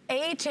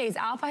 AHAs,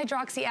 alpha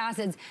hydroxy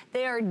acids,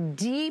 they are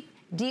deep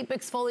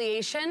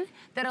exfoliation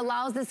that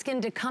allows the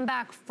skin to come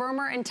back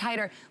firmer and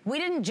tighter. We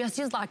didn't just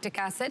use lactic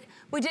acid.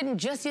 We didn't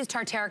just use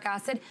tartaric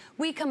acid.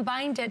 We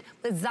combined it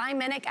with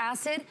xymenic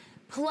acid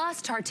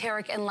plus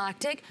tartaric and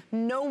lactic.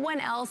 No one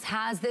else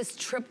has this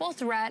triple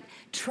threat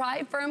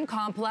Tri-Firm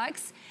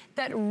complex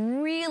that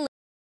really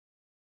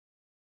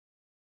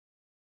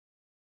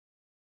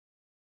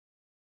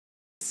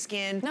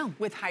skin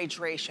with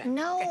hydration.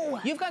 No.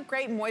 Okay. You've got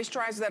great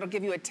moisturizer that'll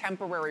give you a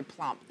temporary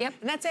plump. Yep.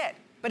 And that's it.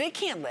 But it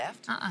can't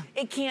lift,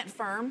 it can't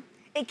firm,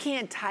 it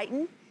can't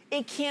tighten,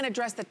 it can't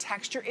address the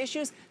texture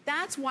issues.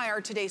 That's why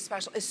our today's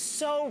special is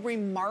so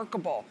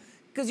remarkable,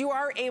 because you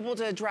are able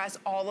to address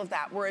all of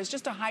that. Whereas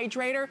just a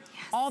hydrator,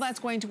 all that's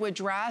going to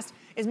address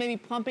is maybe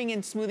plumping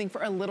and smoothing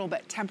for a little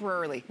bit,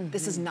 temporarily.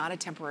 This is not a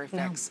temporary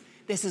fix.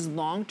 This is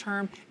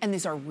long-term, and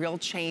these are real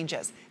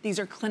changes. These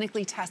are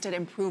clinically tested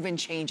and proven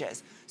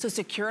changes. So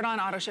secure it on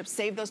AutoShip,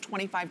 save those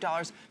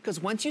 $25,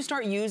 because once you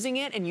start using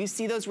it and you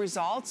see those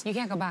results— you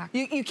can't go back.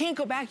 You can't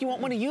go back. You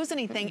won't want to use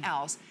anything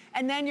else.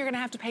 And then you're going to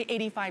have to pay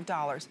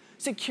 $85.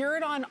 Secure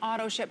it on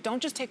AutoShip.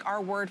 Don't just take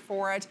our word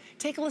for it.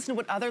 Take a listen to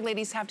what other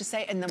ladies have to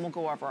say, and then we'll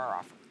go over our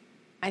offer.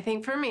 I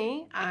think for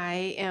me,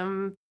 I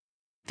am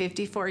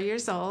 54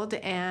 years old,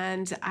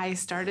 and I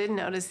started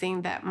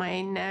noticing that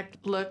my neck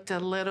looked a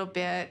little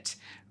bit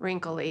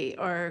wrinkly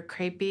or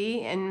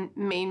crepey and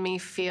made me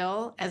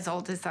feel as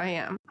old as I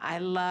am. I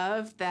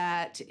love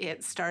that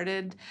it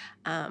started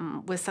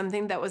with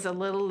something that was a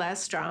little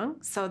less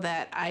strong so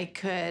that I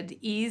could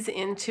ease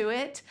into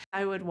it.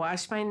 I would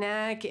wash my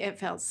neck. It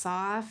felt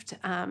soft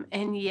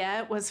and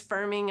yet was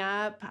firming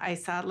up. I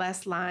saw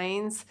less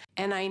lines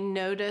and I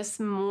noticed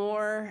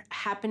more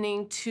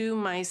happening to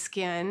my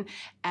skin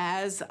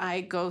as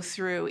I go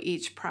through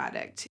each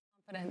product.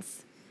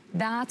 Confidence.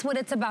 That's what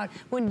it's about.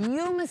 When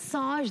you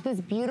massage this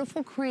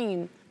beautiful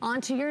cream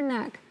onto your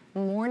neck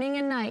morning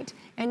and night,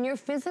 and you're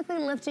physically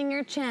lifting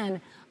your chin,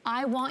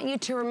 I want you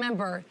to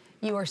remember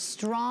you are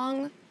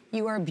strong,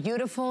 you are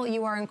beautiful,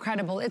 you are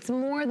incredible. It's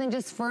more than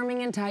just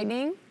firming and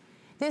tightening.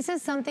 This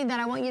is something that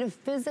I want you to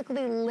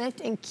physically lift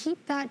and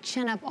keep that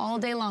chin up all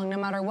day long, no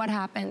matter what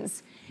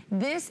happens.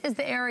 This is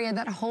the area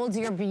that holds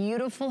your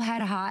beautiful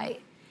head high.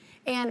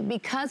 And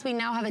because we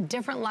now have a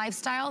different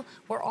lifestyle,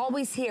 we're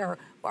always here.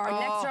 Our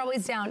necks are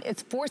always down.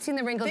 It's forcing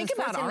the wrinkles. Think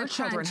about our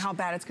children, how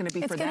bad it's going to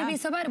be for them. It's going to be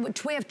so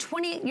bad. We have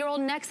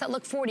 20-year-old necks that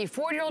look 40,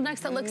 40-year-old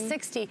necks that look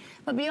 60.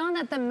 But beyond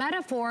that, the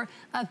metaphor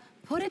of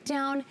put it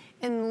down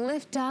and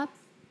lift up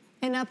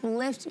and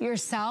uplift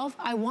yourself.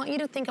 I want you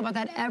to think about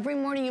that every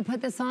morning you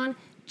put this on,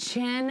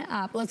 chin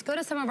up. Let's go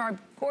to some of our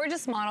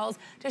gorgeous models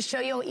to show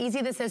you how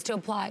easy this is to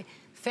apply.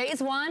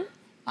 Phase 1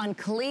 on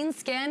clean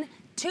skin.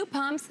 2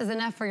 pumps is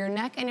enough for your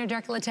neck and your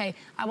décolleté.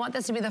 I want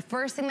this to be the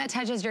first thing that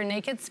touches your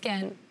naked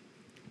skin.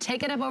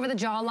 Take it up over the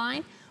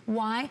jawline.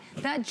 Why?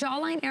 That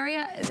jawline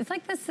area, it's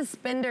like the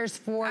suspenders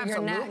for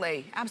your neck.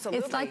 Absolutely,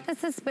 absolutely. It's like the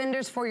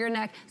suspenders for your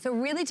neck. So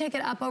really take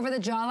it up over the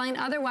jawline.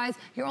 Otherwise,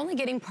 you're only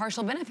getting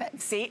partial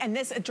benefits. See, and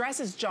this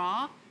addresses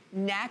jaw,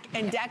 neck,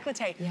 and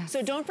décolleté. Yes.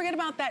 So don't forget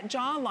about that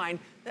jawline.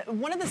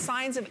 One of the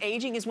signs of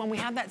aging is when we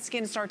have that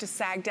skin start to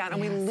sag down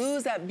and we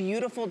lose that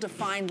beautiful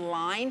defined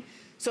line.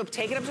 So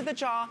take it up to the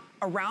jaw,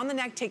 around the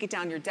neck, take it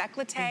down your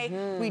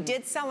décolleté. We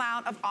did sell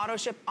out of auto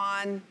ship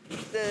on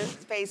the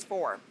phase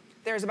 4.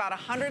 There's about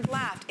 100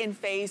 left in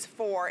phase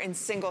 4 in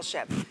single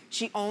ship.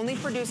 She only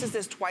produces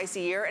this twice a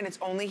year, and it's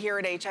only here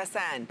at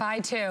HSN. Buy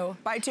 2.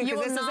 Buy 2, You because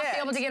will this is not it.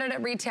 be able to get it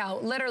at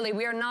retail. Literally,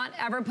 we are not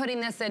ever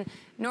putting this in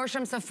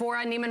Nordstrom,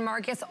 Sephora, Neiman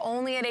Marcus,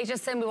 only at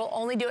HSN. We will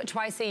only do it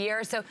twice a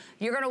year. So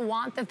you're gonna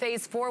want the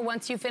phase 4.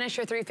 Once you finish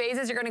your 3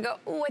 phases, you're gonna go,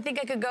 ooh, I think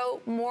I could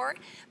go more.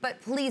 But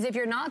please, if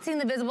you're not seeing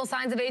the visible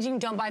signs of aging,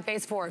 don't buy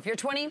phase 4. If you're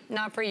 20,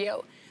 not for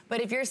you. But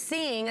if you're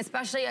seeing,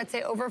 especially I'd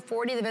say over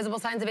 40, the visible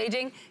signs of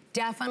aging,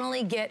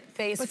 definitely get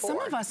phase 4. But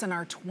some of us in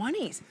our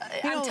 20s,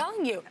 I'm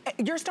telling you.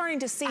 You're starting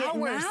to see it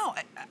now.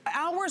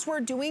 Hours we're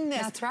doing this.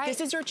 That's right.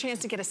 This is your chance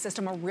to get a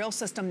system, a real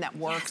system that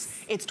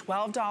works. Yes. It's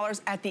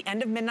 $12. At the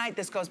end of midnight,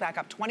 this goes back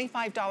up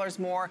 $25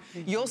 more.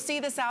 You'll see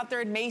this out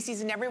there at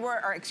Macy's and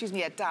everywhere, or excuse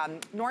me, at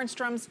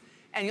Nordstrom's,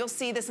 and you'll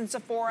see this in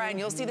Sephora, and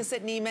you'll see this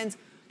at Neiman's,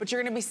 but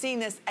you're gonna be seeing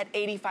this at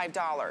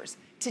 $85.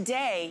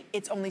 Today,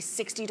 it's only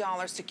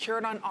 $60,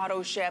 secured on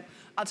auto ship.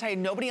 I'll tell you,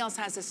 nobody else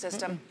has this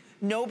system.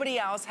 Nobody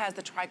else has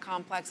the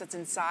tri-complex that's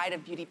inside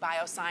of Beauty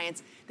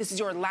Bioscience. This is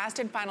your last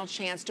and final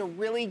chance to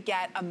really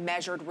get a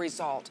measured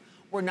result.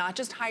 We're not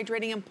just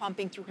hydrating and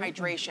pumping through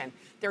hydration.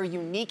 There are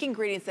unique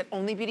ingredients that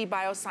only Beauty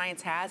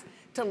Bioscience has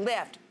to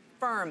lift,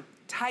 firm,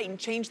 tighten,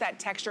 change that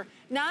texture,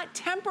 not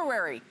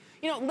temporary.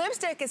 You know,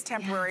 lipstick is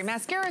temporary,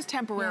 mascara is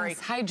temporary. Yes.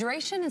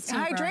 Hydration is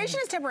temporary.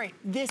 Hydration is temporary.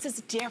 This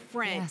is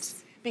different.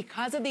 Yes.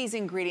 Because of these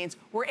ingredients,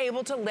 we're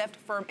able to lift,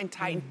 firm, and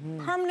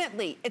tighten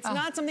permanently. It's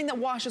not something that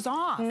washes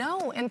off.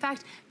 No, in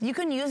fact, you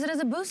can use it as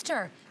a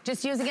booster.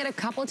 Just using it a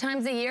couple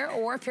times a year,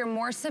 or if you're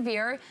more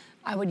severe,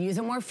 I would use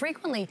it more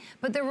frequently.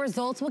 But the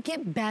results will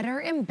get better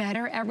and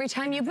better every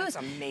time you boost.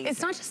 That's amazing.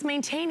 It's not just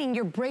maintaining,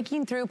 you're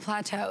breaking through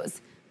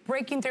plateaus.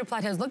 Breaking through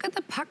plateaus. Look at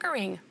the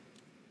puckering.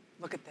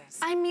 Look at this.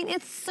 I mean,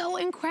 it's so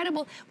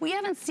incredible. We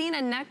haven't seen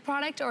a neck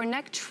product or a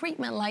neck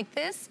treatment like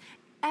this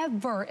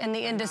ever in the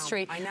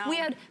industry. I know. We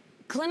had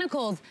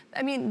clinicals.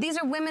 I mean, these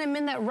are women and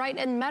men that write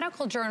in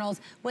medical journals.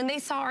 When they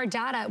saw our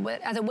data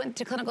as it went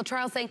to clinical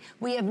trials, saying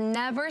we have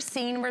never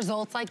seen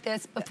results like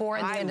this before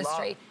in the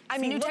industry. I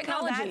mean, look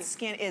how that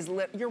skin is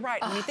lit. You're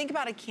right. When you think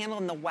about a candle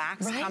and the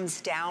wax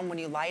comes down when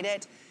you light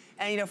it,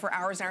 and you know, for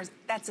hours and hours,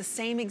 that's the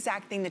same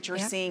exact thing that you're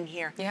seeing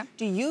here.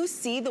 Do you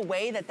see the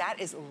way that that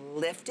is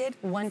lifted?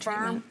 One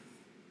treatment.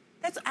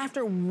 That's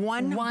after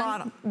one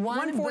bottle.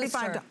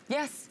 $145.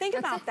 Yes. Think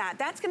about that.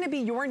 That's going to be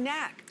your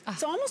neck.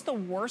 So almost the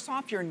worse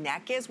off your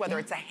neck is, whether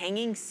it's a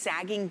hanging,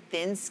 sagging,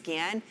 thin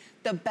skin,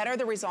 the better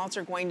the results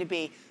are going to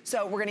be.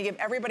 So we're going to give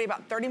everybody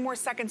about 30 more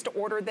seconds to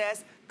order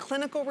this.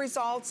 Clinical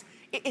results.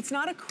 It's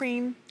not a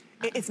cream.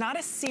 It's not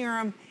a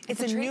serum.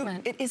 It's a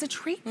treatment. It is a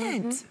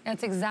treatment.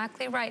 That's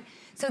exactly right.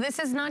 So this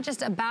is not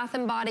just a Bath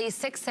and Body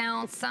 6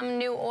 ounce, some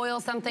new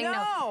oil, something.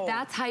 No,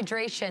 that's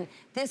hydration.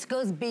 This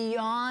goes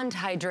beyond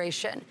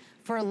hydration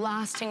for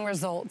lasting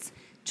results.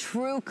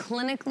 True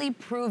clinically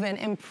proven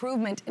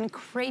improvement in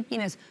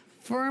crepiness,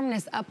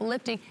 firmness,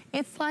 uplifting.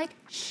 It's like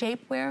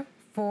shapewear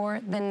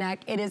for the neck.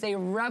 It is a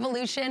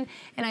revolution,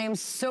 and I am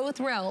so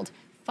thrilled.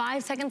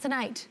 5 seconds a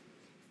night.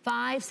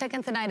 5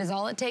 seconds a night is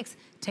all it takes.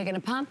 Taking a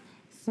pump,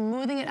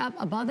 smoothing it up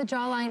above the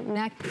jawline,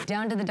 neck,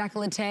 down to the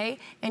décolleté,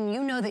 and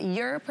you know that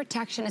your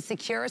protection is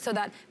secure so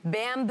that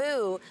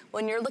bamboo,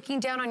 when you're looking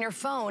down on your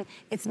phone,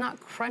 it's not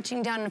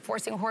crunching down and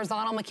forcing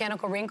horizontal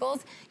mechanical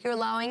wrinkles. You're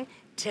allowing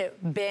to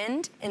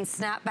bend and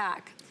snap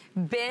back.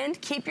 Bend,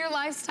 keep your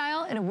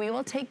lifestyle, and we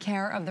will take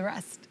care of the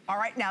rest. All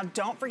right, now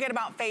don't forget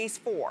about phase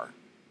 4.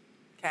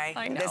 Okay?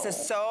 I know. This is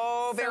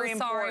so very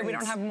important. Sorry, we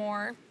don't have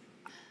more.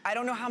 I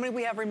don't know how many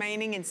we have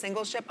remaining in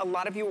single ship. A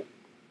lot of you,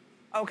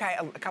 okay,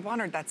 a couple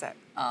hundred, that's it.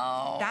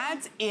 Oh.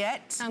 That's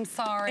it. I'm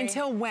sorry.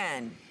 Until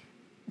when?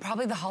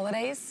 Probably the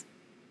holidays.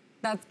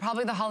 That's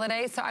probably the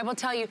holidays. So I will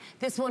tell you,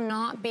 this will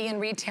not be in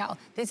retail.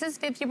 This is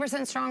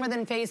 50% stronger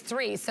than phase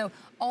 3. So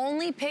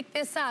only pick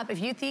this up if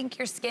you think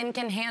your skin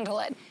can handle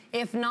it.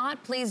 If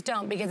not, please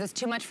don't, because it's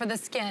too much for the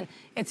skin.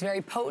 It's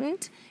very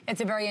potent.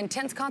 It's a very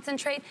intense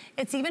concentrate.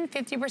 It's even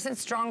 50%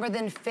 stronger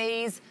than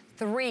phase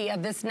 3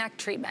 of this neck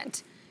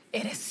treatment.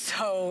 It is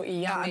so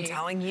yummy. I'm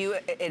telling you,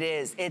 it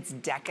is. It's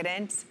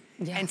decadent.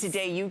 Yes. And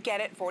today you get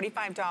it,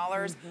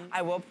 $45.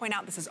 I will point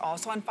out this is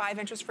also on 5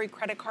 interest-free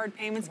credit card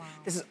payments. Wow.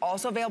 This is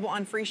also available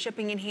on free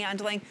shipping and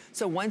handling.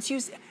 So once you,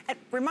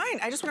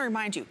 I just want to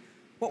remind you,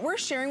 what we're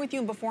sharing with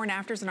you in before and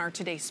afters in our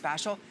today's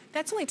special,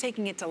 that's only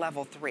taking it to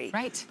level 3.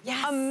 Right,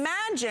 yes.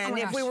 Imagine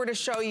if we were to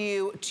show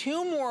you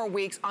 2 more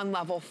weeks on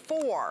level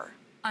 4.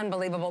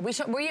 Unbelievable.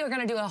 We are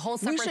gonna do a whole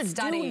separate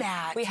study. We should do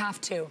that. We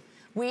have to.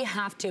 We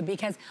have to,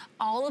 because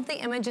all of the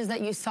images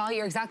that you saw,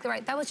 you're exactly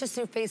right. That was just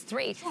through phase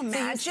 3. Can you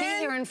imagine? So you see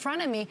here in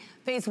front of me,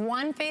 phase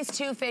 1, phase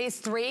 2, phase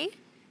 3.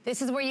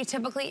 This is where you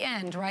typically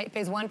end, right?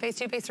 Phase 1, phase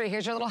 2, phase 3.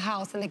 Here's your little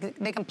house, and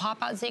they can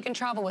pop out so you can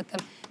travel with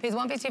them. Phase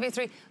 1, phase 2, phase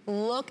 3.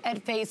 Look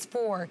at phase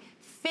 4.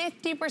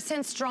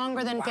 50%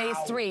 stronger than phase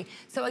 3.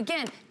 So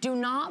again, do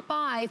not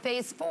buy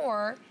phase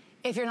 4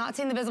 if you're not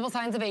seeing the visible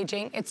signs of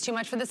aging. It's too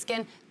much for the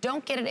skin.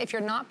 Don't get it if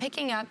you're not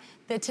picking up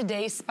the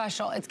today's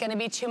special. It's gonna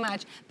be too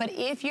much. But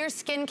if your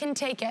skin can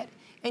take it,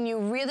 and you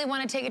really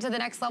want to take it to the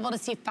next level to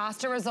see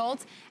faster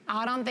results,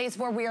 out on phase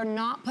 4, we are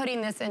not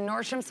putting this in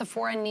Nordstrom,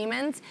 Sephora, and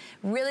Neiman's.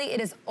 Really, it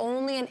is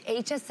only an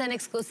HSN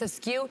exclusive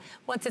SKU.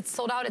 Once it's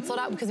sold out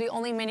because we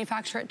only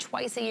manufacture it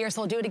twice a year,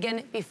 so we'll do it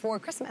again before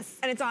Christmas.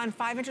 And it's on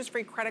 5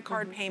 interest-free credit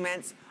card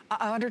payments,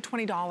 under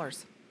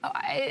 $20. Oh,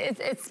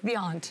 it's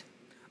beyond.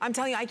 I'm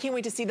telling you, I can't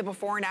wait to see the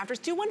before and afters.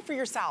 Do one for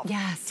yourself.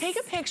 Yes. Take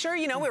a picture.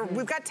 You know,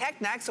 we've got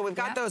tech neck, so we've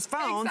got those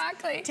phones.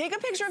 Exactly. Take a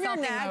picture of your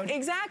Selfie neck. mode.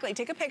 Exactly.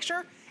 Take a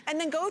picture, and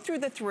then go through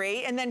the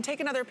 3, and then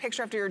take another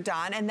picture after you're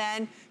done, and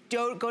then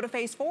go to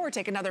phase 4,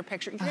 take another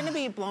picture. You're gonna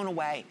be blown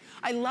away.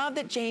 I love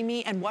that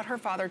Jamie and what her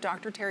father,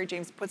 Dr. Terry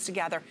James, puts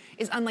together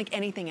is unlike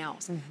anything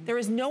else. There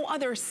is no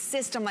other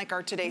system like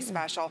our Today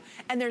Special,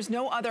 and there's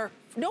no other,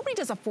 nobody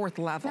does a 4th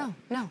level.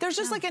 No. There's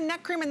just like a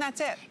neck cream, and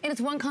that's it. And it's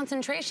one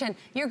concentration.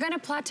 You're gonna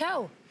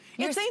plateau.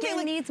 Your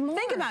skin needs more.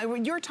 Think about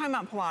it. You're talking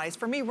about Pilates.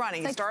 For me,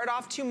 running. You start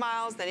off 2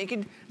 miles, then you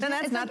can, then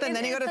that's nothing,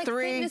 then you go to 3. It's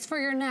like fitness for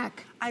your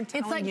neck. I'm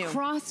telling you. It's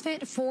like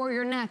CrossFit for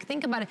your neck.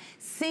 Think about it.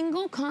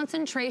 Single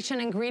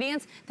concentration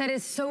ingredients that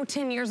is so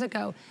 10 years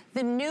ago.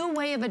 The new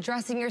way of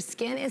addressing your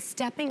skin is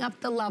stepping up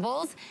the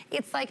levels.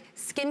 It's like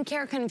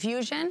skincare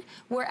confusion,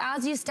 where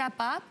as you step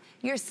up,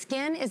 your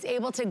skin is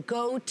able to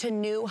go to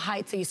new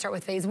heights. So you start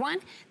with phase 1,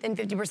 then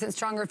 50%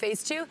 stronger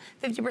phase 2,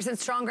 50%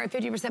 stronger and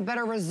 50%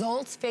 better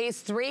results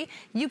phase 3.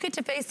 You get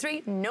to phase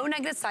 3, no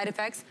negative side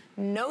effects,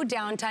 no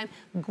downtime,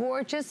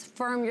 gorgeous,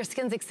 firm. Your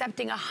skin's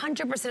accepting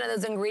 100% of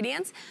those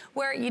ingredients,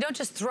 where you don't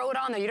just throw it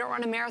on there. You don't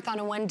run a marathon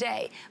in one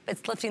day, but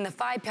it's lifting the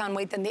 5-pound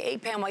weight, then the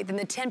 8-pound weight, then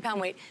the 10-pound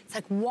weight. It's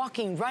like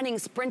walking, running,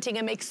 sprinting.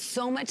 It makes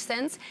so much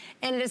sense,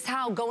 and it is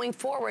how, going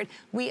forward,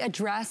 we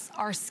address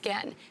our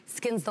skin.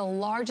 Skin's the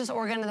largest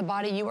organ of the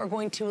body. You are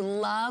going to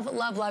love,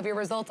 love, love your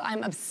results.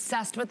 I'm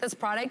obsessed with this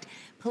product.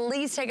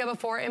 Please take a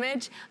before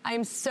image.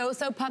 I'm so,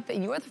 so pumped that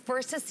you are the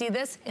first to see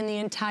this in the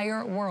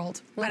entire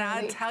world. But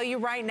I'll tell you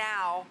right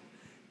now,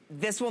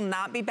 this will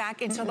not be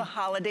back until the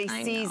holiday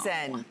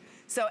season.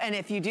 So, and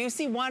if you do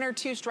see 1 or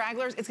 2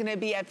 stragglers, it's gonna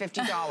be at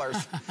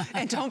 $50.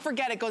 And don't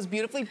forget, it goes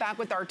beautifully back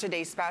with our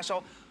Today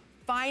Special.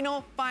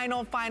 Final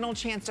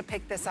chance to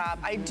pick this up.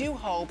 I do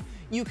hope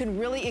you can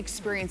really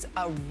experience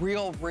a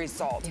real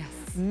result.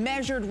 Yes.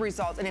 Measured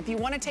results. And if you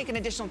want to take an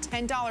additional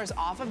 $10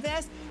 off of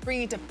this,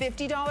 bring it to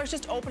 $50,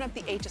 just open up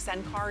the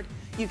HSN card.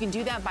 You can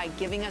do that by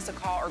giving us a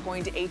call or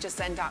going to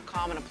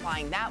hsn.com and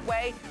applying that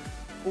way.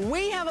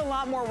 We have a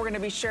lot more we're going to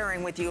be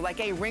sharing with you,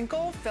 like a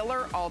wrinkle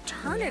filler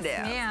alternative.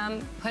 Yes,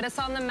 ma'am. Put us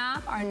on the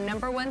map, our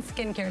 #1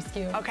 skincare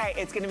SKU. Okay,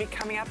 it's going to be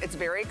coming up. It's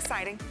very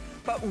exciting.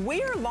 But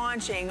we are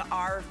launching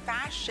our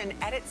fashion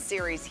edit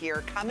series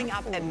here coming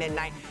up at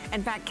midnight.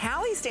 In fact,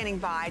 Callie's standing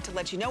by to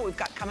let you know what we've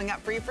got coming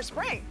up for you for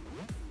spring.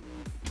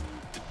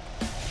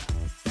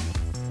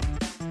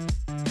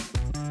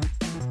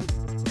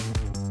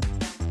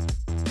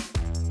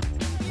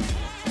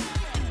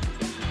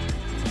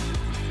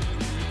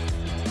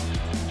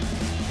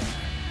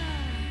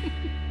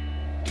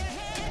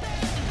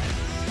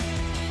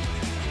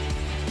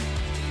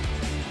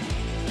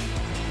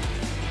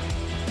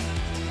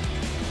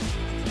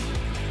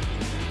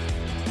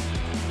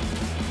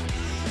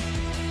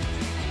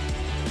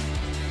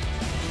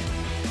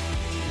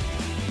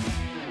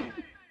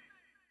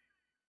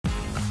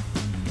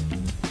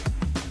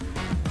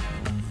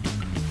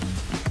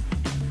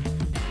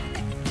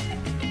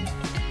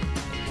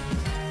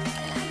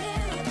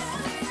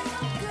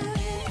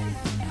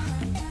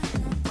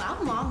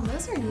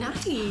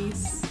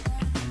 nice.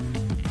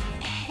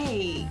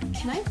 Hey,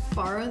 can I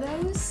borrow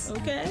those?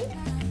 Okay.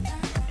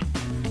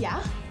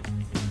 Yeah?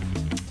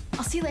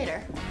 I'll see you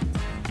later.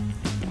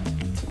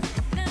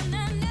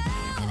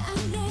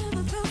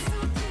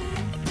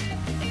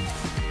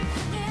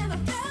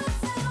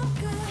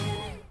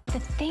 The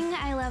thing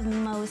I love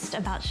most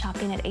about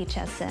shopping at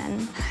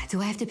HSN.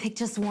 Do I have to pick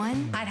just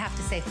one? I'd have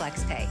to say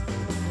FlexPay.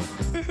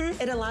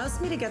 It allows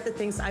me to get the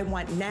things I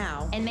want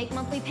now And make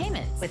monthly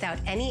payments without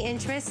any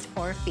interest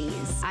or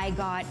fees. I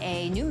got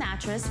a new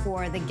mattress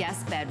for the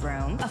guest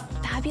bedroom. A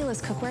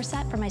fabulous cookware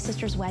set for my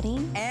sister's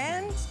wedding.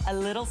 and a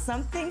little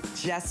something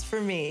just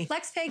for me.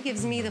 FlexPay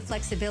gives me the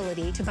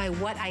flexibility to buy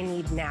what I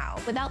need now.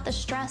 Without the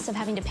stress of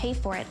having to pay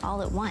for it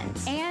all at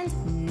once.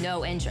 And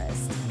no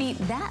interest. Beat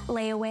that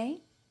layaway.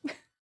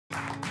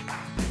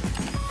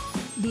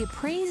 The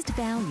appraised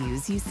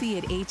values you see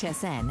at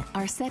HSN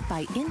are set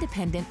by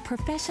independent,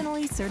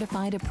 professionally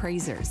certified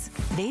appraisers.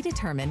 They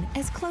determine,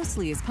 as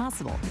closely as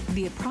possible,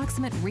 the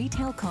approximate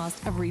retail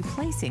cost of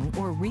replacing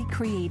or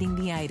recreating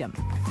the item,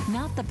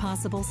 not the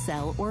possible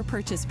sell or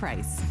purchase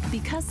price.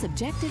 Because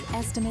subjective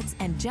estimates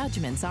and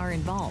judgments are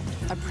involved,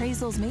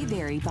 appraisals may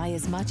vary by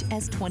as much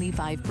as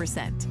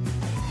 25%.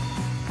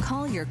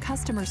 Call your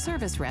customer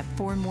service rep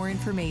for more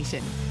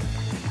information.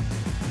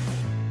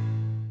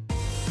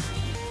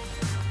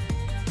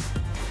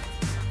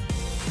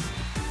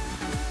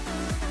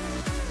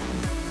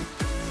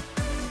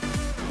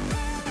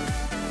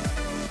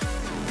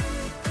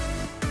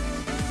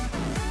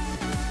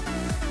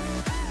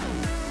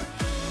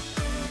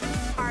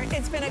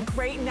 It's been a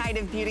great night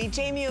of beauty.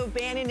 Jamie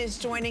O'Bannon is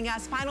joining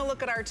us. Final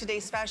look at our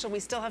today's special. We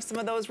still have some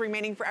of those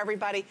remaining for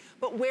everybody.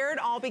 But where it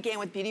all began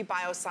with Beauty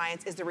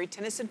Bioscience is the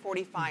Retinol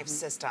 45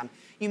 system.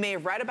 You may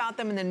have read about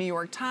them in the New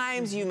York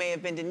Times. You may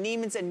have been to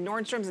Neiman's and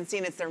Nordstrom's and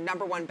seen it's their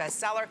 #1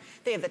 bestseller.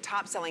 They have the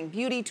top-selling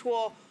beauty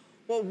tool.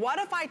 Well, what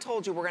if I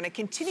told you we're going to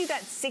continue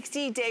that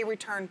 60-day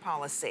return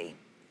policy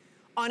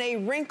on a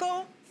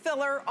wrinkle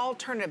filler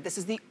alternative? This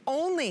is the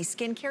only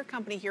skincare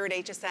company here at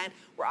HSN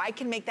where I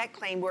can make that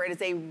claim, where it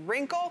is a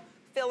wrinkle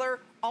filler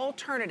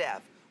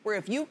alternative, where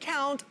if you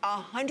count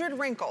 100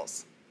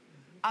 wrinkles,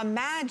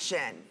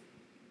 imagine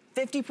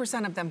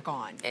 50% of them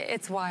gone.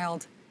 It's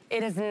wild.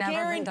 It has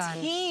never been done.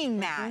 Guaranteeing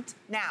that.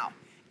 Now,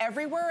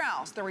 everywhere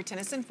else, the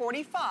Retinol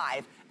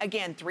 45,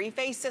 again,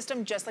 3-phase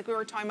system, just like we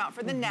were talking about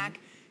for the neck,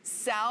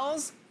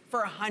 sells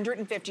for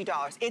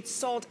 $150. It's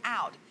sold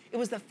out. It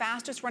was the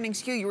fastest running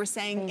SKU, you were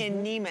saying,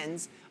 in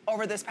Neiman's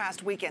over this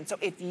past weekend. So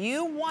if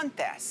you want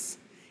this,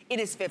 it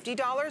is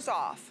 $50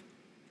 off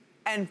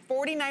and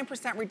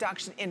 49%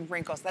 reduction in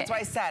wrinkles. That's why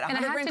I said 100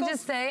 and I have wrinkles. to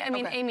just say, I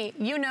mean, Amy,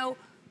 you know,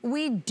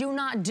 we do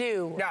not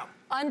do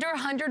under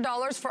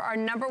 $100 for our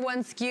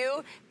 #1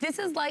 SKU. This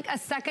is like a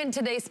second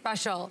today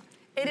special.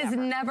 It has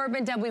never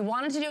been done. We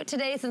wanted to do it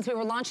today since we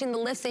were launching the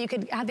lift so you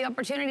could have the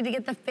opportunity to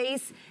get the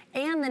face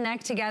and the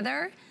neck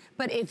together.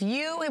 But if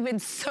you have been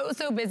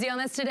so busy on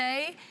this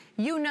today,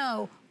 you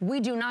know we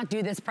do not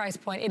do this price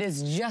point. It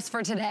is just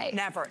for today.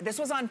 Never. This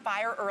was on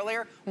fire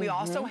earlier. We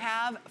also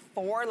have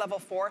level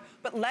 4,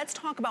 but let's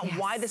talk about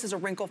why this is a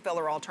wrinkle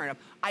filler alternative.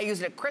 I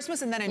used it at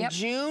Christmas and then in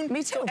June.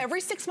 Me too. So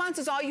every 6 months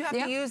is all you have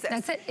to use this.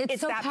 That's it.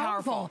 It's so that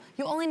powerful.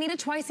 You only need it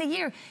twice a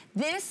year.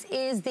 This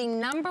is the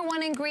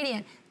 #1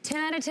 ingredient. 10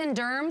 out of 10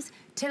 derms,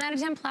 10 out of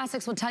 10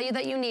 plastics will tell you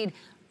that you need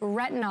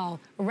retinol,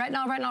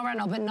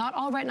 but not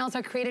all retinols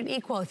are created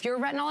equal. If your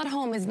retinol at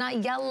home is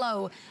not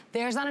yellow,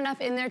 there's not enough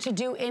in there to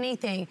do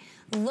anything.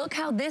 Look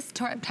how this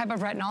type of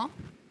retinol,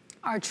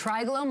 our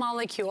triglow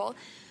molecule,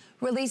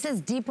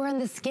 releases deeper in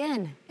the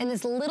skin in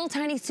this little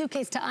tiny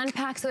suitcase to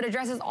unpack, so it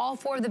addresses all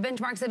 4 of the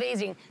benchmarks of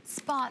aging: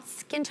 spots,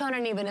 skin tone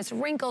unevenness,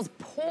 wrinkles,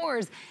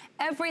 pores,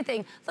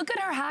 everything. Look at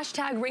her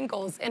hashtag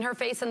wrinkles in her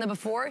face in the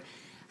before.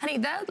 Honey,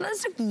 that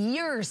took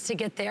years to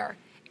get there.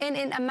 And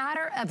in a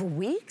matter of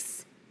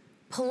weeks,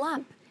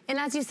 plump. And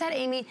as you said,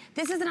 Amy,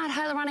 this is not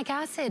hyaluronic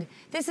acid.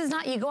 This is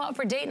not you go out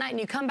for date night and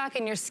you come back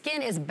and your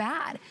skin is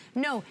bad.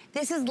 No,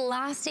 this is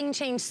lasting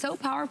change so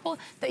powerful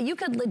that you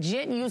could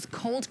legit use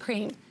cold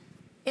cream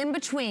in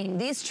between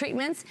these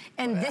treatments,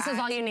 and this is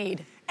all you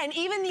need. And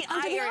even the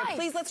eye area,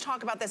 please let's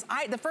talk about this.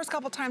 The first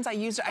couple times I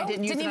used it, I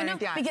didn't use it on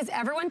the eye. Because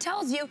everyone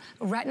tells you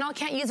retinol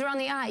can't use around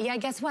the eye. Yeah,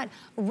 guess what?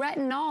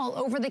 Retinol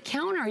over the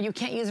counter, you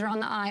can't use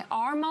around the eye.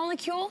 Our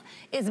molecule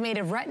is made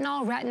of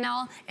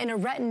retinol, and a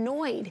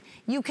retinoid.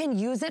 You can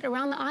use it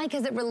around the eye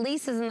because it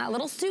releases in that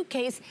little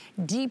suitcase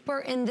deeper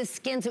in the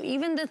skin. So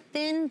even the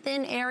thin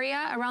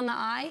area around the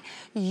eye,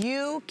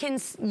 you can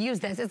use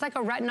this. It's like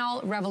a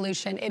retinol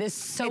revolution. It is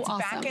so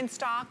awesome. It's back in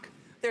stock.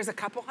 There's a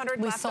couple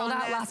hundred left on this. We sold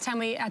out this. last time,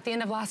 at the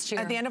end of last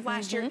year. At the end of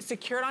last year,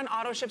 secured on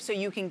auto ship so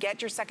you can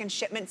get your second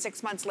shipment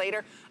 6 months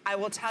later. I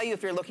will tell you,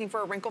 if you're looking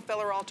for a wrinkle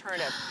filler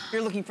alternative,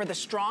 you're looking for the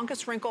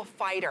strongest wrinkle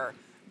fighter,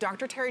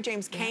 Dr. Terry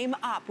James came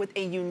up with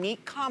a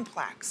unique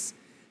complex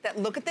that,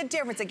 look at the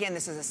difference. Again,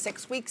 this is a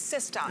 6-week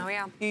system.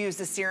 You use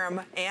the serum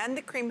and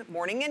the cream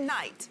morning and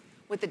night.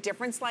 with a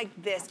difference like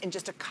this in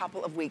just a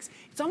couple of weeks.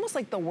 It's almost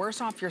like the worse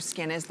off your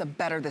skin is, the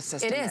better the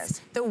system is. It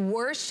is. The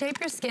worse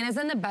shape your skin is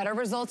and the better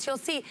results you'll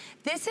see.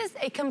 This is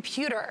a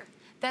computer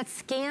that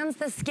scans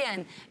the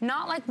skin,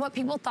 not like what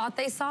people thought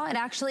they saw. It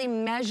actually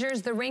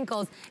measures the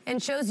wrinkles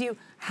and shows you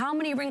how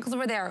many wrinkles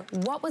were there,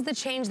 what was the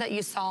change that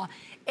you saw.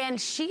 And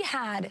she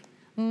had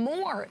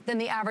more than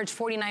the average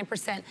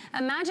 49%.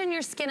 Imagine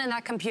your skin in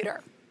that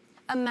computer.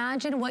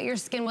 Imagine what your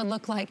skin would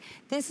look like.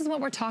 This is what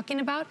we're talking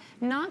about,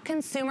 not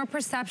consumer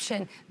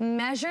perception,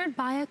 measured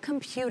by a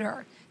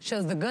computer.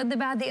 Shows the good, the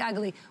bad, the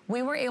ugly.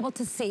 We were able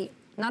to see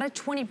not a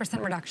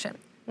 20% reduction,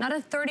 not a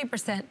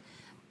 30%,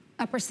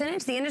 a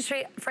percentage the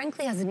industry,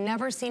 frankly, has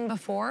never seen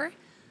before.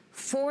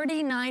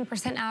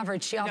 49%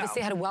 average. She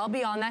obviously had well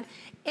beyond that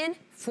in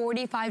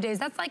 45 days.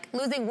 That's like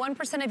losing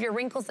 1% of your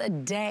wrinkles a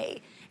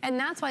day. And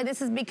that's why this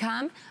has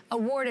become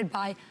awarded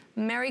by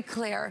Marie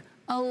Claire,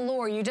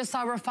 Allure. You just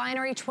saw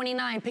Refinery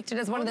 29 picked it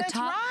as one of the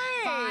top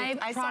 5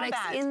 products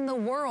in the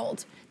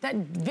world that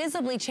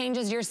visibly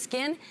changes your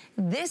skin.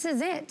 This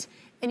is it.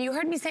 And you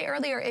heard me say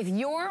earlier, if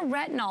your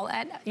retinol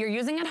you're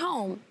using at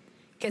home,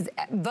 because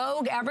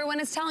Vogue, everyone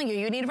is telling you,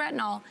 you need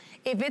retinol.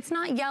 If it's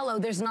not yellow,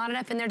 there's not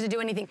enough in there to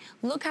do anything.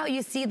 Look how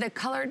you see the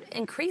color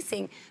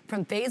increasing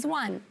from phase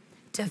 1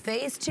 to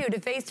phase 2 to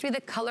phase 3,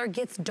 the color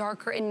gets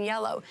darker and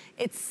yellow.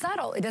 It's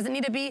subtle. It doesn't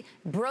need to be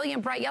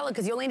brilliant, bright yellow,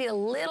 because you only need a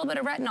little bit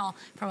of retinol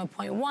from a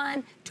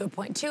 0.1 to a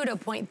 0.2 to a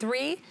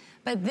 0.3.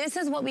 But this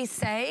is what we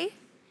say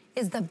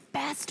is the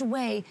best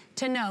way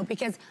to know,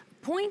 because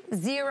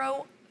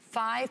 0.05%,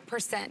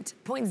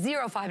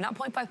 0.05, not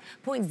 0.5,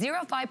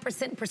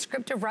 0.05%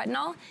 prescriptive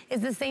retinol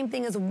is the same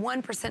thing as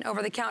 1%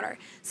 over the counter.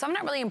 So I'm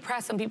not really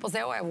impressed when people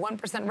say, oh, I have 1%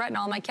 retinol.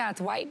 I'm like, yeah,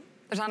 it's white.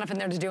 There's not enough in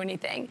there to do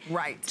anything.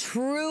 Right.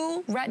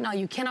 True retinol,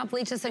 you cannot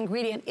bleach this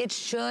ingredient. It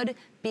should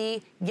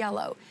be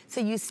yellow.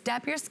 So you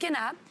step your skin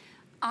up.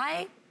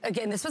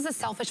 Again, this was a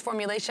selfish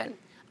formulation.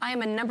 I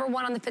am a #1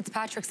 on the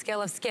Fitzpatrick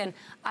scale of skin.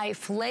 I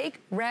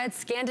flake, red,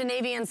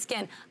 Scandinavian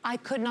skin. I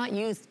could not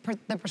use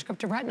the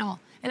prescriptive retinol.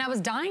 And I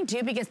was dying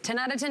to, because 10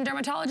 out of 10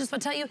 dermatologists will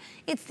tell you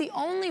it's the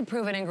only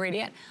proven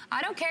ingredient.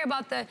 I don't care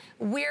about the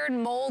weird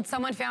mold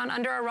someone found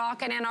under a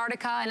rock in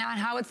Antarctica and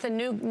how it's the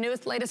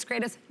newest, latest,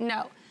 greatest.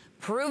 No.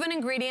 Proven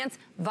ingredients,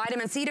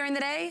 vitamin C during the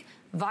day,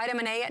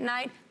 vitamin A at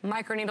night,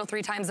 microneedle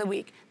 3 times a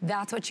week.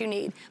 That's what you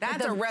need.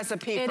 That's a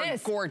recipe for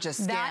gorgeous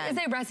skin. That is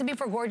a recipe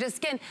for gorgeous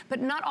skin,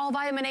 but not all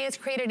vitamin A is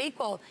created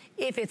equal.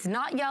 If it's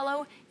not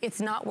yellow,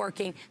 it's not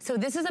working. So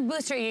this is a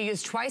booster you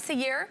use twice a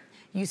year.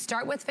 You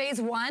start with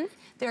phase 1.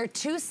 There are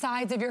 2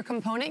 sides of your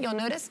component. You'll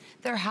notice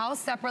they're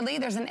housed separately.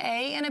 There's an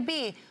A and a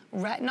B,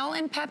 retinol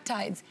and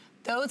peptides.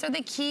 Those are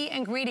the key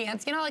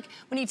ingredients. You know, like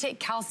when you take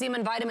calcium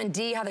and vitamin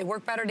D, how they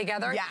work better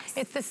together? Yes.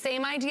 It's the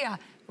same idea.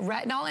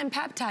 Retinol and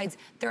peptides,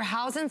 they're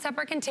housed in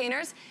separate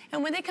containers,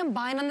 and when they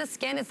combine on the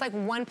skin, it's like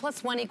 1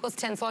 + 1 =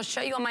 10. So I'll show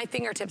you on my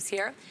fingertips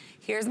here.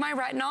 Here's my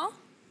retinol.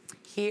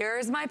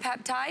 Here's my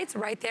peptides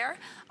right there.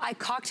 I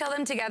cocktail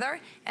them together,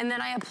 and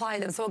then I apply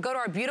them. So we'll go to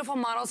our beautiful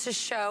models to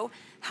show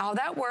how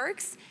that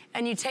works.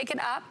 And you take it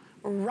up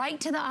right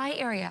to the eye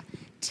area.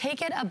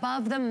 Take it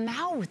above the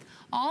mouth.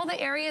 All the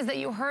areas that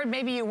you heard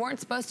maybe you weren't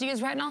supposed to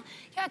use retinol,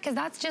 yeah, because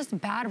that's just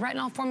bad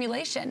retinol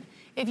formulation.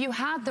 If you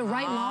have the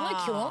right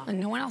molecule, and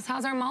no one else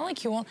has our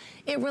molecule,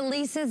 it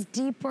releases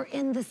deeper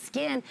in the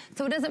skin.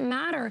 So it doesn't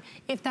matter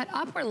if that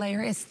upper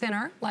layer is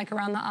thinner, like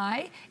around the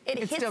eye, it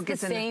hits the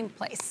same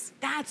place.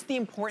 That's the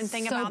important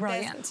thing about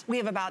this. We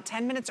have about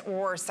 10 minutes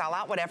or sell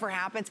out, whatever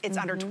happens. It's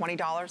under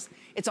 $20.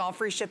 It's all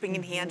free shipping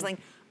and handling.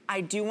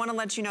 I do want to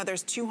let you know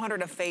there's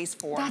 200 of phase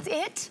 4. That's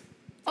it?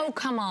 Oh,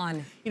 come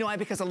on. You know why?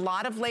 Because a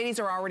lot of ladies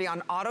are already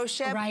on auto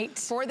ship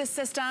for the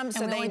system.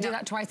 So they only do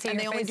that twice a year. And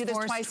they only do this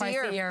twice a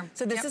year.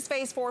 So this is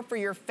phase 4 for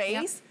your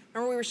face.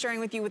 Remember we were sharing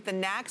with you with the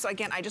neck. So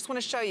again, I just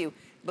want to show you.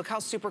 Look how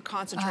super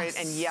concentrated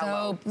and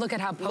yellow. Look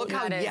at how potent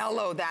that is. Look how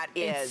yellow that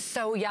is. It's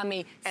so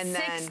yummy. And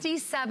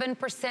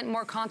 67%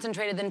 more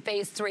concentrated than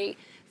phase 3.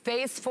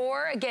 Phase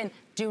 4, again,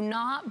 do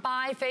not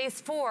buy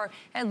phase 4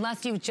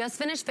 unless you've just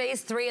finished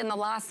phase 3 in the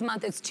last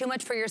month. It's too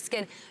much for your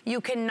skin.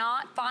 You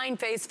cannot find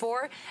phase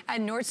 4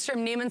 at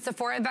Nordstrom, Neiman,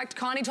 Sephora. In fact,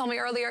 Connie told me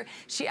earlier,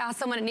 she asked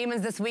someone at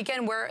Neiman's this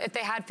weekend if they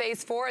had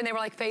phase 4, and they were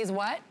like, phase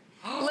what?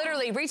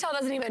 Literally, retail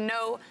doesn't even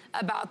know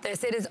about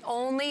this. It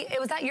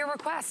was at your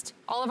request.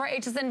 All of our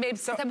HSN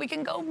babes said we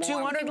can go more.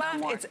 200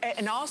 left.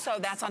 And also,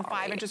 that's on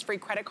 5 interest-free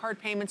credit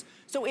card payments.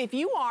 So if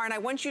you are, and I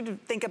want you to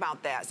think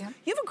about this,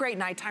 you have a great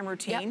nighttime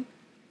routine.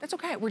 That's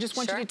okay. We just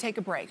want you to take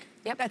a break.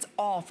 That's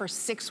all for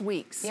 6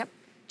 weeks.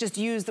 Just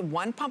use the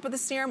 1 pump of the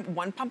serum,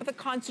 1 pump of the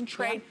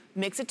concentrate,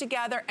 mix it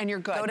together, and you're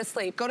good. Go to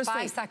sleep. Go to sleep.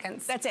 5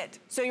 seconds. That's it.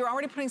 So you're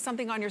already putting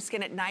something on your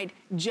skin at night.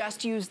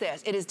 Just use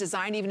this. It is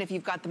designed even if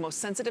you've got the most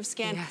sensitive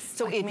skin.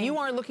 So if you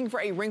are looking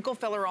for a wrinkle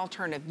filler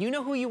alternative, you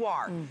know who you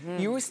are.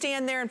 You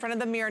stand there in front of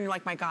the mirror and you're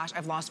like, my gosh,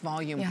 I've lost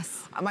volume.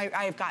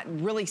 I've got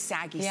really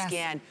saggy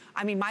skin.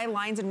 I mean, my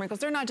lines and wrinkles,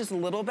 they're not just a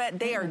little bit.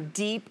 They are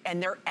deep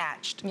and they're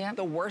etched.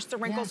 The worse the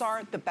wrinkles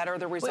are, the better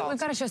the results. We've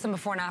got to show some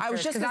before and afters. I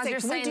was just going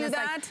to say, can we do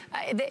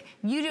that?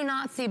 You do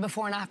not see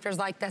before and afters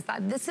like this.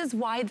 This is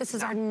why this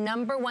is our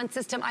 #1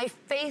 system. I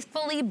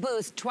faithfully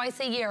boost twice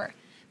a year.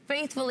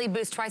 Faithfully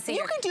boost twice a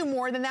year. You can do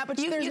more than that, but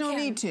there's no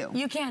need to.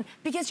 You can,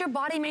 because your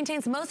body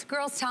maintains. Most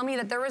girls tell me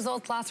that their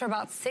results last for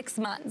about 6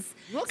 months.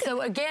 So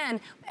again,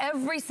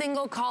 every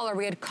single caller,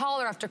 we had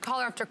caller after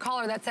caller after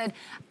caller that said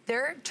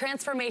their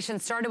transformation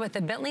started with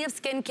the Bentley of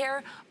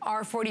skincare,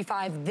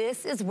 R45.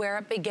 This is where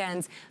it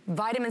begins.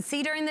 Vitamin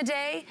C during the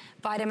day,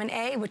 vitamin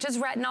A, which is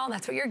retinol,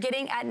 that's what you're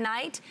getting at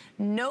night.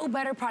 No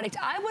better product.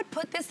 I would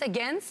put this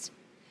against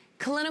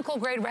clinical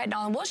grade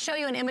retinol, and we'll show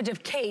you an image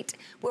of Kate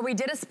where we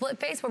did a split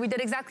face, where we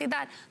did exactly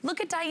that. Look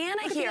at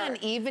Diana here. Look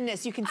at the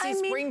unevenness. You can see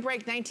Spring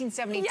Break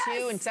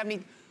 1972 and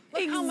 70.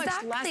 Look how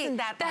much less than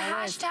that the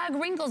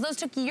hashtag wrinkles, those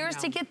took years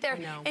to get there.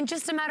 In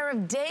just a matter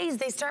of days,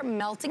 they start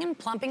melting and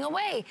plumping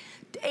away.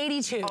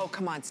 82. Oh,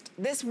 come on.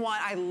 This one,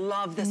 I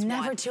love this one.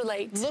 Never too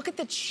late. Look at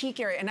the cheek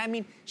area. And I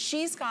mean,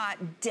 she's got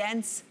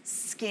dense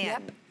skin.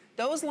 Yep.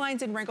 Those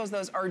lines and wrinkles,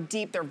 those are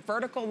deep. They're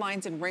vertical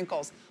lines and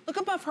wrinkles. Look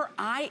above her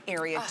eye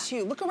area,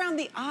 too. Look around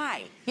the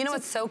eye. You know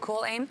what's so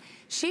cool, Aim?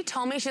 She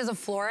told me, she's a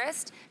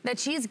florist, that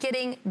she's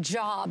getting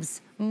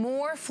jobs,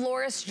 more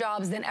florist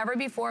jobs than ever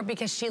before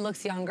because she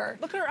looks younger.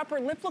 Look at her upper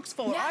lip looks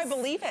fuller. Yes. I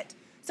believe it.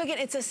 So again,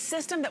 it's a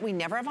system that we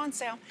never have on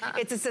sale.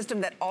 It's a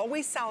system that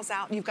always sells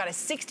out. You've got a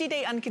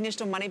 60-day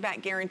unconditional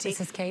money-back guarantee.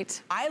 This is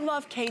Kate. I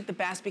love Kate the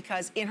best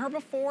because in her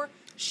before,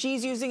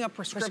 she's using a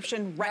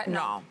prescription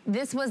retinol.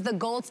 This was the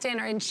gold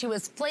standard, and she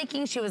was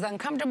flaking, she was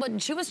uncomfortable,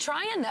 and she was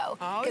trying though,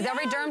 because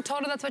every derm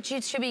told her that's what she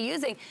should be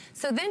using.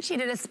 So then she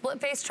did a split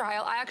face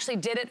trial. I actually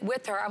did it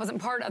with her. I wasn't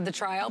part of the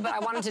trial, but I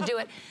wanted to do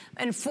it.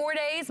 In 4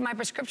 days, my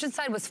prescription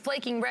side was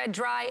flaking, red,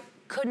 dry,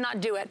 could not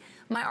do it.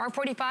 My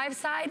R45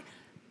 side,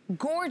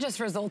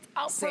 gorgeous results,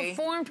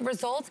 outperformed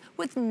results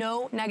with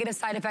no negative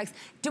side effects.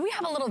 Do we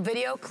have a little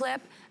video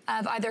clip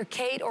of either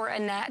Kate or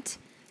Annette?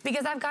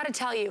 Because I've got to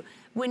tell you,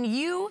 when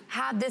you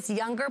have this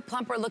younger,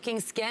 plumper looking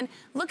skin,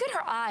 look at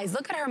her eyes,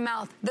 look at her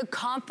mouth. The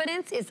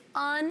confidence is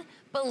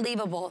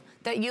unbelievable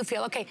that you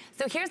feel. Okay,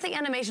 so here's the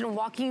animation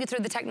walking you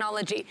through the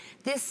technology.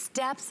 This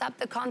steps up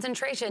the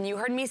concentration. You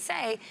heard me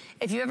say,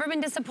 if you've ever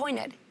been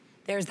disappointed,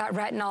 there's that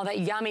retinol, that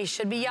yummy,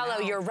 should be yellow.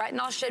 Your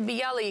retinol should be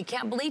yellow. You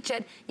can't bleach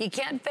it. You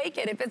can't fake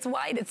it. If it's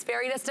white, it's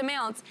fairy dust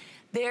amounts.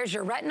 There's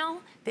your retinol,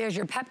 there's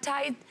your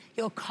peptide.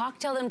 You'll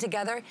cocktail them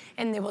together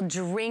and they will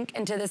drink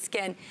into the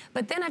skin.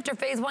 But then after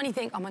phase 1, you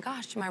think, oh my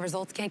gosh, my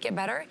results can't get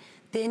better.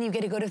 Then you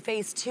get to go to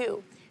phase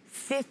 2.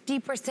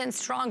 50%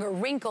 stronger,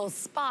 wrinkles,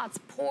 spots,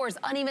 pores,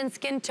 uneven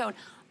skin tone,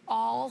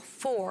 all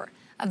 4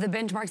 of the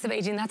benchmarks of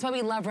aging. That's why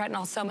we love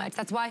retinol so much.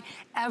 That's why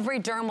every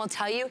derm will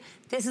tell you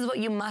this is what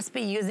you must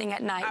be using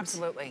at night.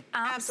 Absolutely.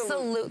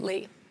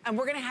 Absolutely. And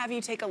we're gonna have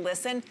you take a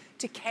listen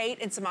to Kate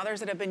and some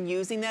others that have been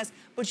using this,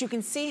 but you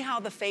can see how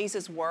the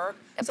phases work.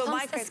 It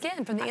plumps the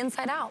skin from the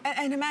inside out.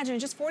 And imagine, in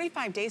just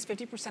 45 days,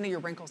 50% of your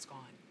wrinkles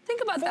gone.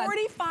 Think about that.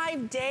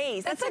 45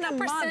 days. That's like in a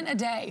month. a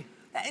day.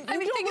 I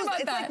mean, think about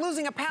that. It's like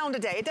losing a pound a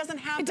day. It doesn't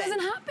happen. It doesn't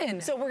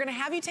happen. So we're gonna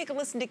have you take a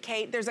listen to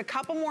Kate. There's a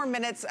couple more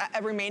minutes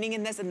remaining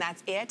in this, and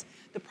that's it.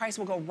 The price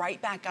will go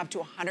right back up to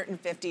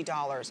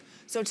 $150.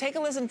 So take a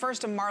listen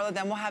first to Marla,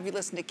 then we'll have you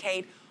listen to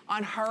Kate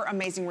on her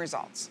amazing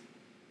results.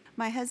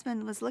 My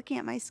husband was looking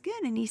at my skin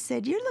and he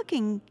said, "You're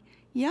looking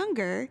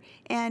younger."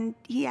 And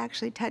he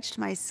actually touched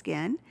my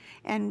skin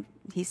and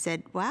he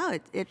said, "Wow,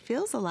 it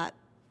feels a lot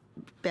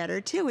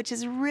better too," which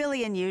is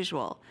really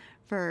unusual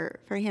for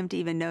him to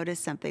even notice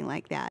something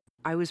like that.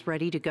 I was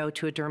ready to go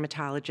to a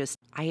dermatologist.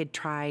 I had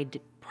tried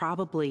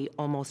probably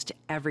almost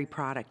every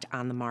product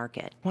on the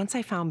market. Once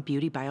I found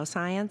Beauty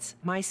Bioscience,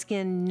 my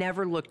skin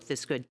never looked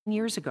this good.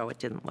 Years ago, it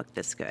didn't look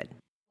this good.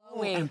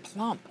 And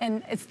plump.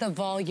 And it's the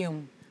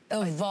volume.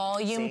 The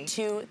volume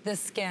to the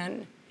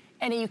skin.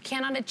 And you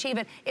cannot achieve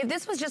it. If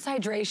this was just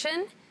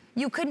hydration,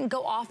 you couldn't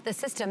go off the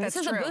system. This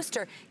is a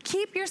booster.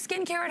 Keep your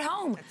skincare at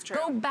home. That's true.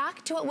 Go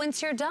back to it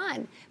once you're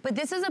done. But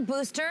this is a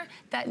booster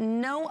that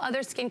no other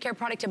skincare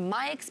product, in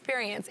my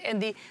experience,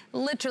 and the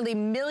literally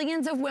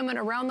millions of women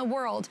around the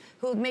world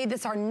who have made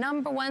this our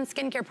 #1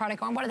 skincare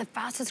product, on one of the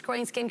fastest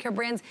growing skincare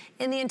brands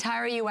in the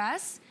entire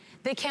US,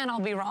 they can't all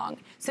be wrong.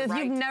 So if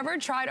you've never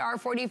tried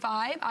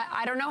R45,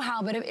 I don't know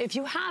how, but if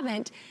you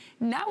haven't,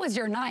 that was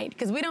your night,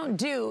 because we don't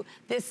do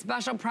this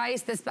special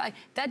price,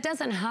 that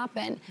doesn't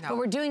happen. No. But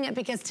we're doing it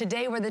because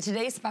today we're the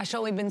Today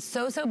Special. We've been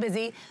so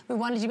busy. We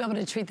wanted you to be able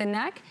to treat the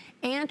neck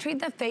and treat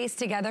the face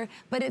together,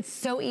 but it's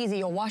so easy.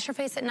 You'll wash your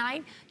face at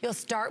night. You'll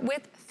start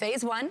with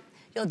phase 1.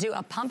 You'll do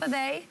a pump of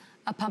A,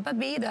 a pump of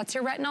B, that's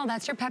your retinol,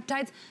 that's your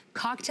peptides.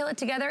 Cocktail it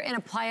together and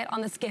apply it on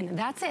the skin.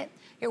 That's it.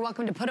 You're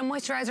welcome to put a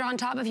moisturizer on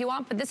top if you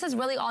want, but this is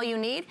really all you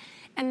need,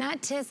 and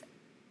that is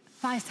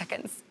 5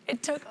 seconds.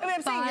 It took I mean,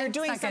 I'm saying you're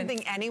doing 5 seconds.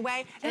 something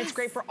anyway, and it's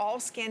great for all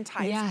skin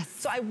types. Yes.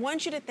 So I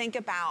want you to think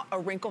about a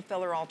wrinkle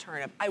filler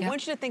alternative. I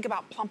want you to think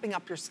about plumping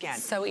up your skin.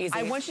 So easy.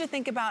 I want you to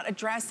think about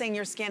addressing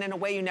your skin in a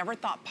way you never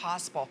thought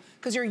possible,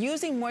 because you're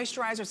using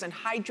moisturizers and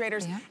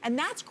hydrators, and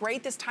that's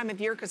great this time of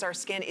year because our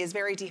skin is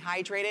very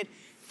dehydrated.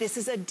 This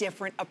is a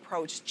different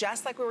approach,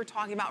 just like we were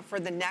talking about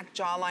for the neck,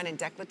 jawline, and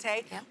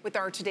décolleté with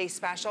our today's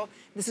special.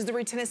 This is the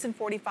Retinol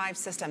 45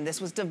 system. This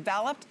was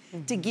developed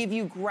to give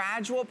you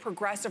gradual,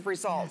 progressive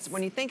results.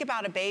 When you think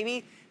about a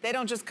baby, they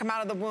don't just come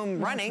out of the womb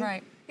running.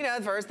 Right. You know,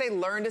 first they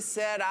learn to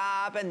sit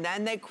up, and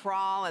then they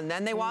crawl, and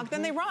then they walk,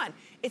 then they run.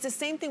 It's the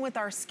same thing with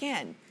our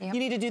skin. You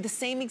need to do the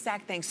same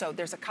exact thing. So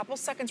there's a couple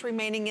seconds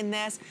remaining in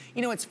this.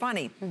 You know, it's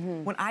funny.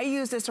 When I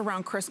use this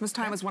around Christmas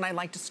time is when I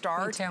like to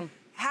start. Me too.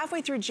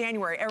 Halfway through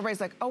January, everybody's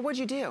like, oh, what'd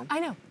you do?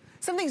 I know.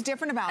 Something's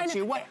different about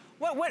you. What,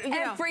 you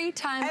know, every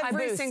time I boost.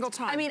 Every single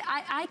time. I mean,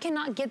 I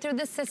cannot get through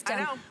this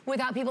system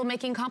without people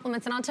making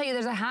compliments. And I'll tell you,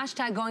 there's a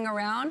hashtag going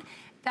around,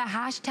 the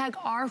hashtag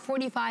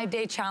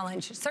R45-day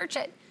challenge. Search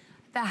it.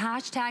 The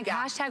hashtag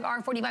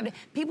R45-day.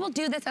 People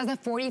do this as a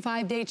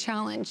 45-day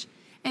challenge.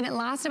 And it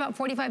lasts about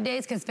 45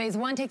 days because phase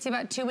 1 takes you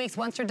about 2 weeks.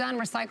 Once you're done,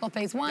 recycle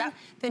phase 1,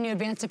 then you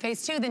advance to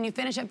phase 2, then you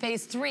finish at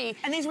phase 3.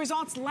 And these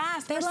results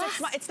last for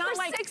 6 months. It's not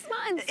like 6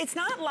 months. It's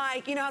not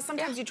like, you know, how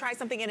sometimes you try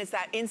something and it's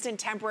that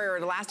instant temporary or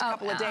it'll last a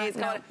couple of days.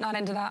 No, not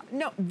into that.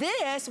 No,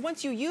 this,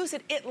 once you use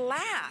it, it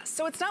lasts.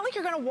 So it's not like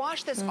you're gonna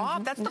wash this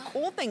off. That's the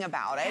cool thing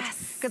about it.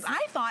 Because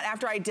I thought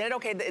after I did it,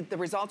 okay, the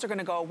results are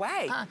gonna go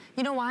away.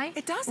 You know why?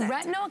 It doesn't.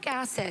 Retinoic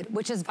acid,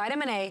 which is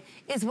vitamin A,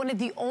 is one of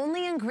the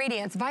only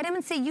ingredients.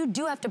 Vitamin C, you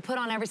do have to put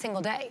on every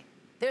single day.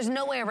 There's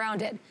no way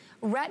around it.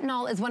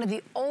 Retinol is one of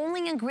the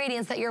only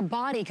ingredients that your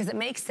body, because it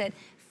makes it,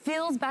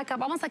 fills back up,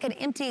 almost like an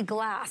empty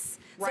glass.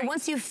 So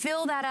once you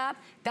fill that up,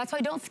 that's why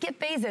don't skip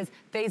phases.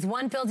 Phase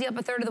 1 fills you up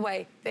a third of the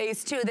way.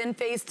 Phase 2, then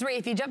phase 3.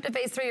 If you jump to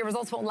phase 3, your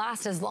results won't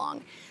last as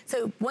long.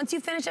 So once you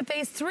finish at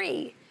phase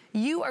 3,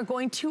 you are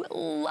going to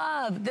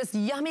love this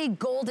yummy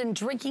golden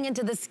drinking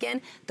into the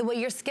skin, the way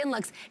your skin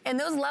looks. And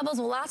those levels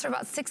will last for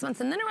about 6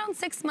 months. And then around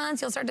 6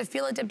 months, you'll start to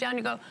feel it dip down.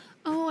 You go,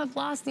 oh, I've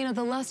lost, you know,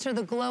 the luster,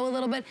 the glow a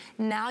little bit.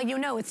 Now you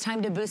know it's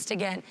time to boost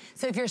again.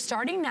 So if you're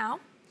starting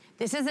now,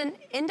 this is an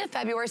end of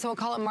February, so we'll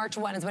call it March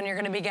 1 is when you're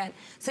gonna begin.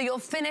 So you'll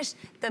finish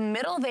the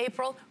middle of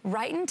April,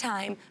 right in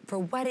time for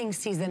wedding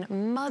season,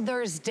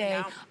 Mother's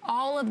Day,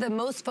 all of the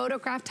most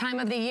photographed time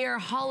of the year,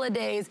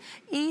 holidays,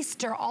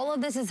 Easter, all of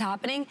this is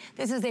happening.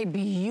 This is a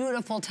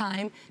beautiful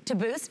time to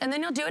boost, and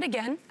then you'll do it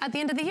again at the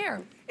end of the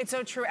year. It's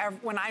so true.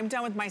 When I'm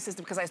done with my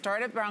system, because I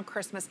started around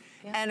Christmas,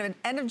 and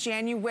at the end of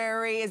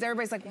January, is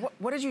everybody's like,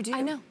 what did you do?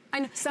 I know.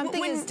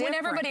 Something is different. When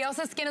everybody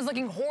else's skin is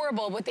looking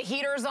horrible with the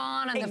heaters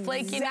on and the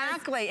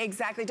flakiness.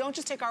 Exactly. Don't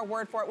just take our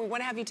word for it. We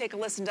want to have you take a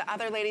listen to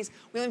other ladies.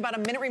 We only have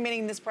about a minute remaining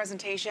in this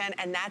presentation,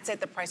 and that's it.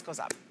 The price goes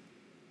up.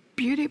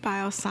 Beauty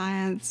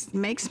Bioscience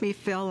makes me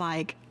feel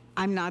like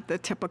I'm not the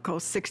typical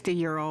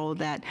 60-year-old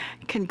that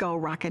can go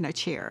rock in a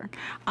chair.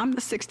 I'm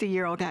the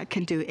 60-year-old that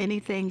can do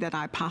anything that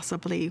I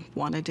possibly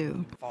want to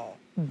do.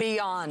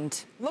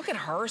 Beyond. Look at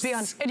her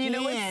Beyond. And you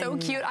know what's so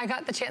cute? I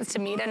got the chance to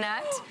meet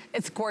Annette.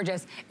 It's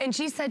gorgeous. And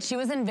she said she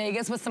was in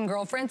Vegas with some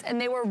girlfriends and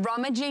they were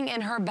rummaging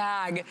in her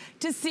bag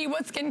to see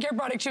what skincare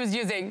product she was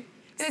using.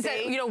 And they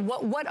said, you know,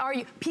 what are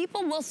you?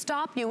 People will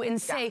stop you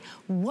and say,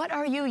 what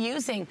are you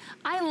using?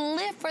 I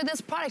live for this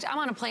product. I'm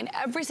on a plane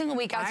every single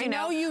week, as you know.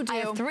 I know you do. I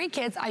have 3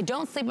 kids. I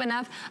don't sleep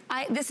enough.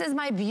 This is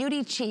my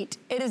beauty cheat.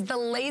 It is the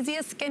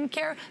laziest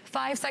skincare.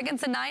 5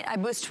 seconds a night. I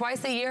boost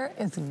twice a year.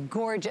 It's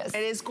gorgeous.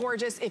 It is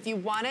gorgeous. If you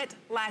want it,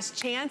 last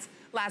chance.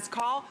 Last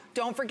call.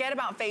 Don't forget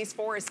about phase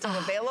 4 is still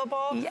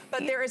available.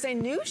 But there is a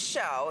new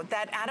show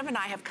that Adam and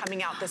I have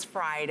coming out this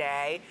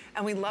Friday,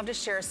 and we'd love to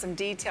share some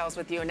details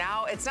with you.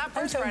 Now, it's not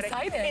first Friday.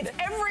 Excited. It's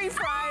every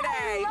Friday.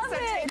 I love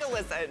it. Take a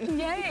listen.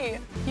 Yay.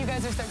 You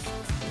guys are so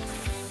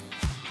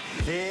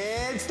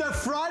It's the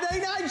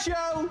Friday Night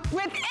Show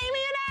with Amy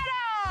and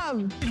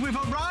Adam. We've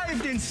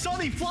arrived in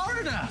sunny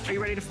Florida. Are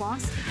you ready to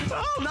floss?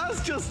 Oh,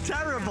 that's just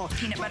terrible.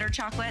 Peanut butter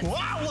chocolate.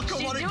 Wow, look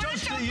at what it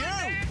does to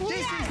you.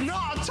 This is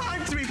not a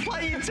time to be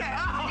playing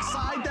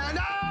upside down.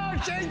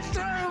 Oh, she's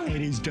through.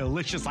 It is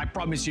delicious. I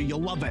promise you,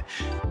 you'll love it.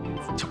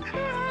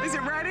 Is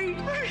it ready?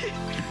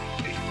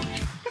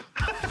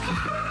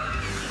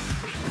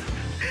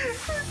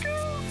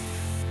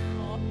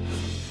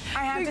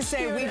 I have to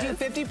say, we do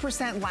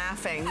 50%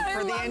 laughing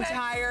for the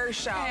entire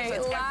show. Hey, so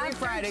it's every laughter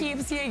Friday.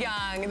 Keeps you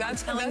young.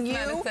 That's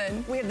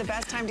medicine. We have the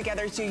best time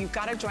together, so you've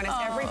got to join us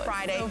every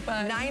Friday,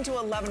 9 to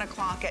 11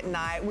 o'clock at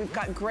night. We've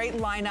got great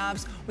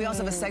lineups. We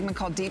also have a segment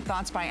called Deep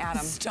Thoughts by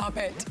Adam. Stop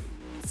it.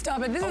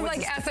 Stop it. This is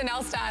like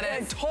SNL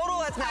status.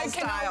 Total SNL style. I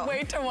cannot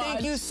wait to watch.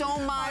 Thank you so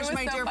much,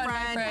 my dear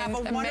friend. Have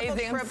a wonderful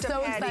trip to I'm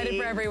so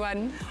excited for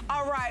everyone.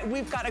 All right,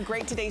 we've got a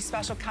great Today's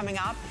Special coming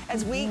up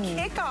as we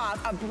kick off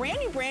a brand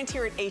new brand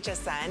here at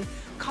HSN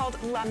called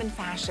Lemon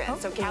Fashion.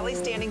 So Callie's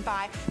standing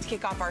by to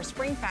kick off our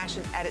Spring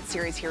Fashion Edit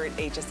series here at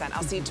HSN.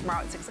 I'll see you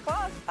tomorrow at 6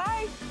 o'clock.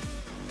 Bye.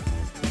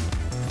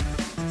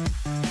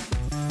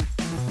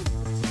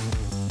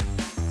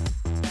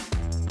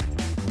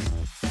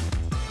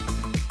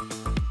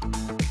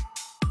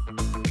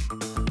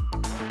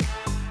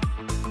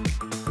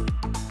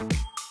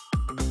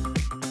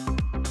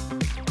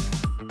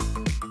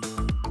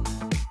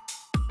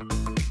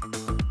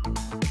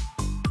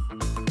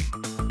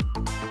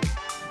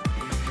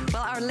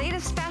 Our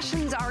latest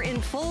fashions are in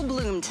full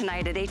bloom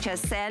tonight at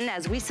HSN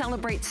as we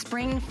celebrate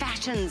spring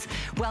fashions.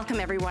 Welcome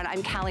everyone,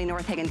 I'm Callie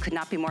Northagen. Could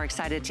not be more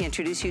excited to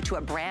introduce you to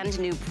a brand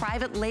new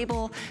private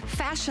label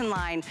fashion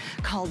line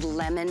called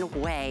Lemon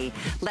Way.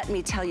 Let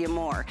me tell you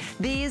more.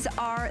 These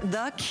are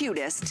the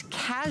cutest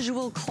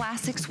casual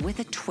classics with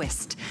a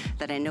twist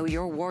that I know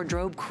your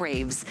wardrobe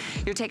craves.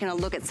 You're taking a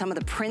look at some of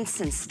the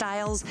prints and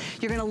styles.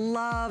 You're gonna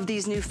love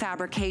these new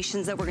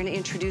fabrications that we're gonna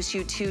introduce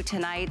you to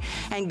tonight.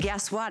 And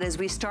guess what? As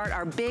we start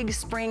our big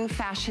spring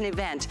fashion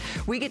event,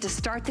 we get to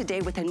start the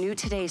day with a new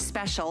Today's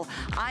Special.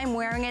 I'm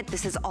wearing it.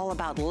 This is all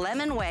about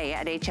Lemon Way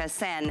at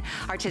HSN.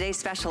 Our Today's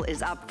Special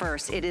is up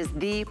first. It is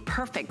the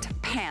perfect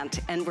pant,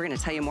 and we're gonna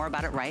tell you more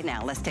about it right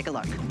now. Let's take a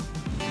look.